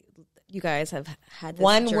 As you guys have had this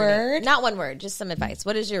One journey? word? Not one word, just some advice.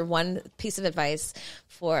 What is your one piece of advice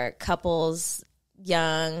for couples,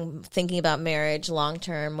 young, thinking about marriage, long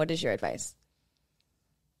term? What is your advice?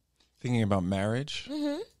 Thinking about marriage?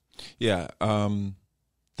 Mm-hmm. Yeah,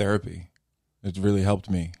 therapy. It really helped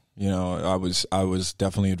me. You know, I was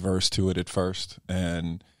definitely adverse to it at first,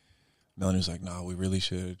 and Melanie was like, "No, we really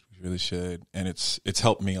should, and it's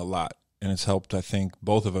helped me a lot, and it's helped, I think,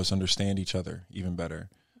 both of us understand each other even better.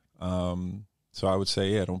 So I would say,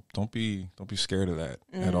 yeah, don't be scared of that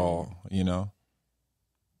at all. You know.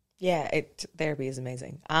 Yeah, therapy is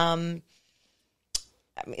amazing. I mean,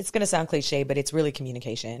 it's going to sound cliche, but it's really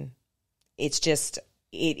communication. It's just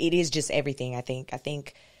it is just everything. I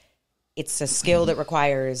think it's a skill that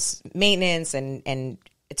requires maintenance and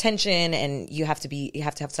attention, and you have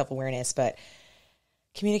to have self-awareness, but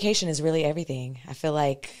communication is really everything. I feel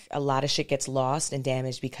like a lot of shit gets lost and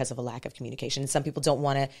damaged because of a lack of communication. Some people don't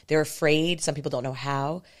want to, they're afraid. Some people don't know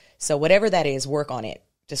how. So whatever that is, work on it.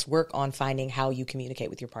 Just work on finding how you communicate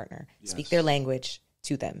with your partner. Yes. Speak their language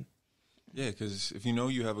to them. Yeah, because if you know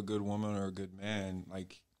you have a good woman or a good man,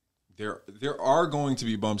 like there are going to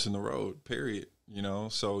be bumps in the road, period. You know,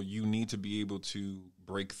 so you need to be able to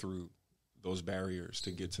break through those barriers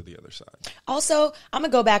to get to the other side. Also, I'm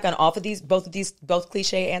gonna go back on both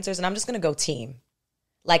cliche answers, and I'm just gonna go team.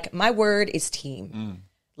 Like, my word is team.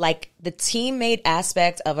 Like, the teammate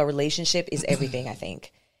aspect of a relationship is everything. I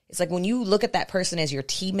think it's like when you look at that person as your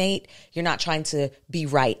teammate, you're not trying to be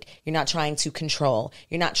right. You're not trying to control.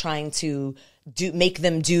 You're not trying to make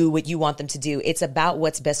them do what you want them to do. It's about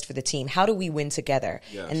what's best for the team. How do we win together?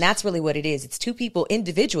 Yes. And that's really what it is. It's two people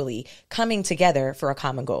individually coming together for a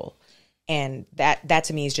common goal. And that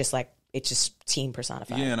to me is just like, it's just team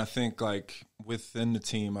personified. Yeah, and I think like within the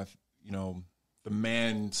team, the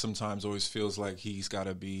man sometimes always feels like he's got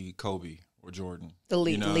to be Kobe or Jordan.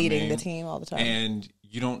 Leading the team all the time. And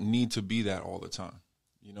you don't need to be that all the time.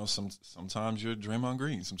 You know, sometimes you're Draymond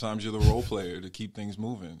Green. Sometimes you're the role player to keep things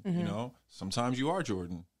moving, you know. Sometimes you are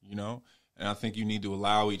Jordan, you know. And I think you need to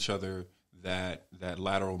allow each other that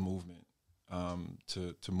lateral movement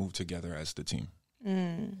to move together as the team.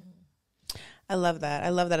 I love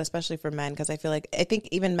that, especially for men, because I think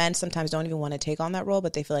even men sometimes don't even want to take on that role,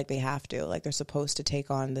 but they feel like they have to. Like, they're supposed to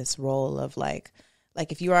take on this role of like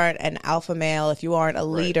if you aren't an alpha male, if you aren't a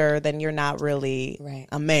leader, then you're not really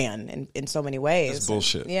a man in so many ways. It's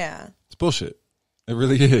bullshit. Yeah. It's bullshit. It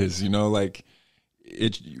really is. You know, like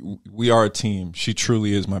we are a team. She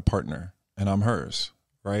truly is my partner and I'm hers.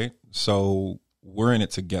 Right. So we're in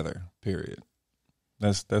it together, period.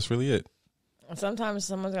 That's really it. Sometimes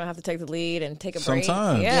someone's going to have to take the lead and take a break.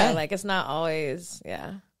 Sometimes. Yeah. Like, it's not always,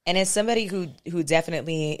 And as somebody who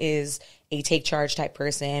definitely is a take charge type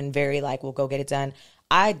person, very like, we'll go get it done,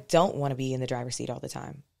 I don't want to be in the driver's seat all the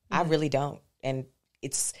time. I really don't. And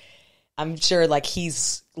I'm sure like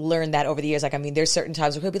he's learned that over the years. Like, I mean, there's certain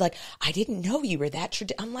times where he'll be like, I didn't know you were that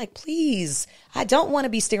I'm like, please, I don't want to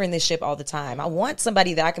be steering this ship all the time. I want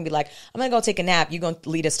somebody that I can be like, I'm going to go take a nap. You're going to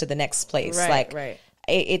lead us to the next place. Right.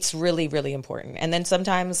 It's really, really important. And then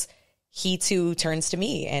sometimes he too turns to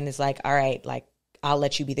me and is like, all right, like, I'll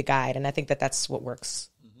let you be the guide. And I think that's what works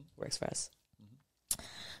for us.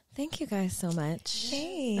 Thank you guys so much.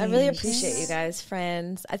 Thanks. I really appreciate you guys,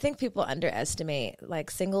 friends. I think people underestimate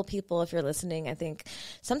like single people. If you're listening, I think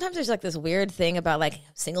sometimes there's like this weird thing about like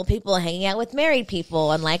single people hanging out with married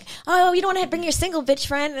people and like, oh, you don't want to bring your single bitch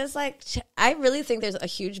friend. And it's like, I really think there's a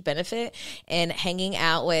huge benefit in hanging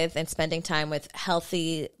out with and spending time with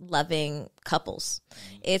healthy, loving couples.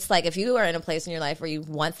 It's like if you are in a place in your life where you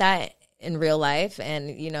want that in real life,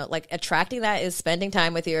 and you know, like attracting that is spending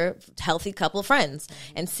time with your healthy couple friends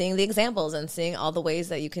and seeing the examples and seeing all the ways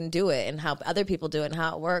that you can do it and how other people do it and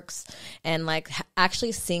how it works, and like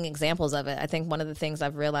actually seeing examples of it. I think one of the things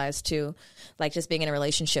I've realized too, like just being in a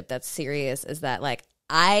relationship that's serious, is that like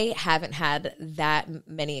I haven't had that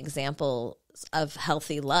many examples of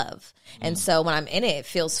healthy love. And so when I'm in it, it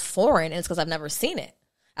feels foreign, and it's because I've never seen it.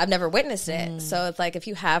 I've never witnessed it. So it's like, if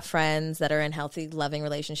you have friends that are in healthy, loving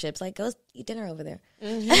relationships, like, go eat dinner over there.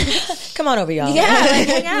 Come on over, y'all. Yeah, like,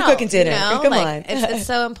 hang out. We're cooking dinner. You know? Come like, on. It's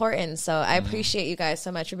so important. So I appreciate you guys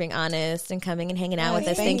so much for being honest and coming and hanging out with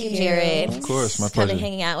us. Thank you, you. Jared. Of course, my pleasure. Coming,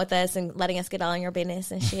 hanging out with us and letting us get all in your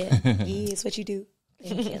business and shit. It's what you do.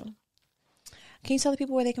 Thank you. Can you tell the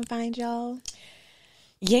people where they can find y'all?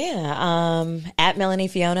 Yeah, at Melanie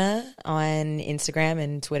Fiona on Instagram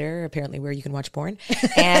and Twitter, apparently where you can watch porn.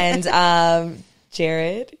 And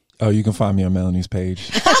Jared. Oh, you can find me on Melanie's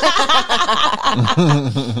page. And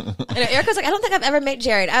Erica's like, I don't think I've ever met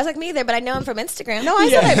Jared. I was like, me either, but I know him from Instagram. No, I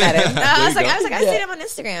said I met him. I was like, I've seen him on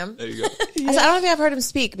Instagram. There you go. I said, I don't think I've heard him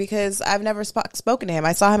speak because I've never spoken to him.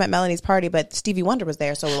 I saw him at Melanie's party, but Stevie Wonder was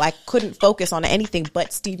there, so I couldn't focus on anything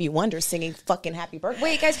but Stevie Wonder singing fucking Happy Birthday.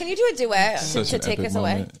 Wait, guys, can you do a duet Such to an take epic us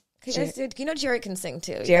away? moment. You guys do, you know Jared can sing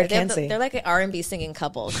too. Jared They're- can sing. They're like an R&B singing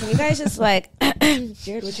couple. Can you guys just like?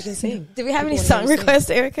 Jared, what you can sing? Do we have any song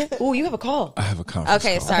requests, Erica? Oh, you have a call. I have a conference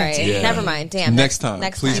Okay, call. sorry. Yeah. Never mind. Damn. Next time.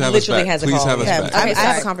 Please have us Literally back. has a Please call. have us Yeah, back. Okay, I have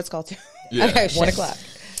sorry. a conference call too. Yeah. Okay, 1 o'clock.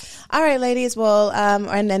 All right, ladies. Well,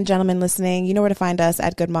 and then gentlemen listening, you know where to find us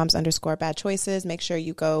at goodmoms_bad choices. Make sure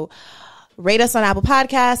you go rate us on Apple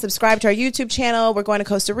Podcasts, subscribe to our YouTube channel. We're going to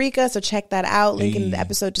Costa Rica, so check that out. Link in the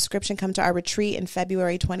episode description. Come to our retreat in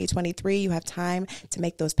February 2023. You have time to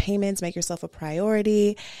make those payments, make yourself a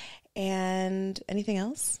priority. And anything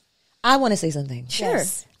else? I want to say something. Sure.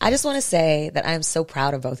 Yes. I just want to say that I'm so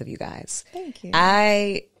proud of both of you guys. Thank you.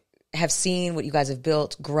 I have seen what you guys have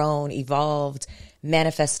built, grown, evolved,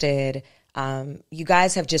 manifested. You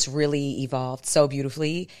guys have just really evolved so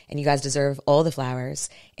beautifully, and you guys deserve all the flowers.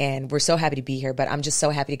 And we're so happy to be here. But I'm just so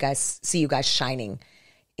happy to see you guys shining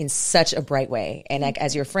in such a bright way. And like,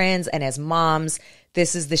 as your friends and as moms,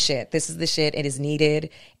 this is the shit. This is the shit. It is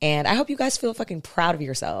needed. And I hope you guys feel fucking proud of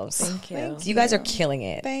yourselves. Thank you. You guys are killing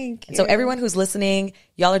it. Thank And so you. everyone who's listening,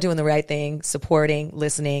 y'all are doing the right thing, supporting,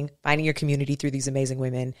 listening, finding your community through these amazing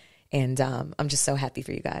women. And I'm just so happy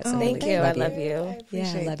for you guys. I Thank really you. I love you. I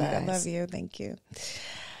appreciate love you that. I guys. love you. Thank you.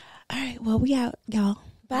 All right. Well, we out, y'all.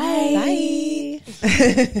 Bye.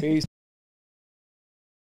 Bye.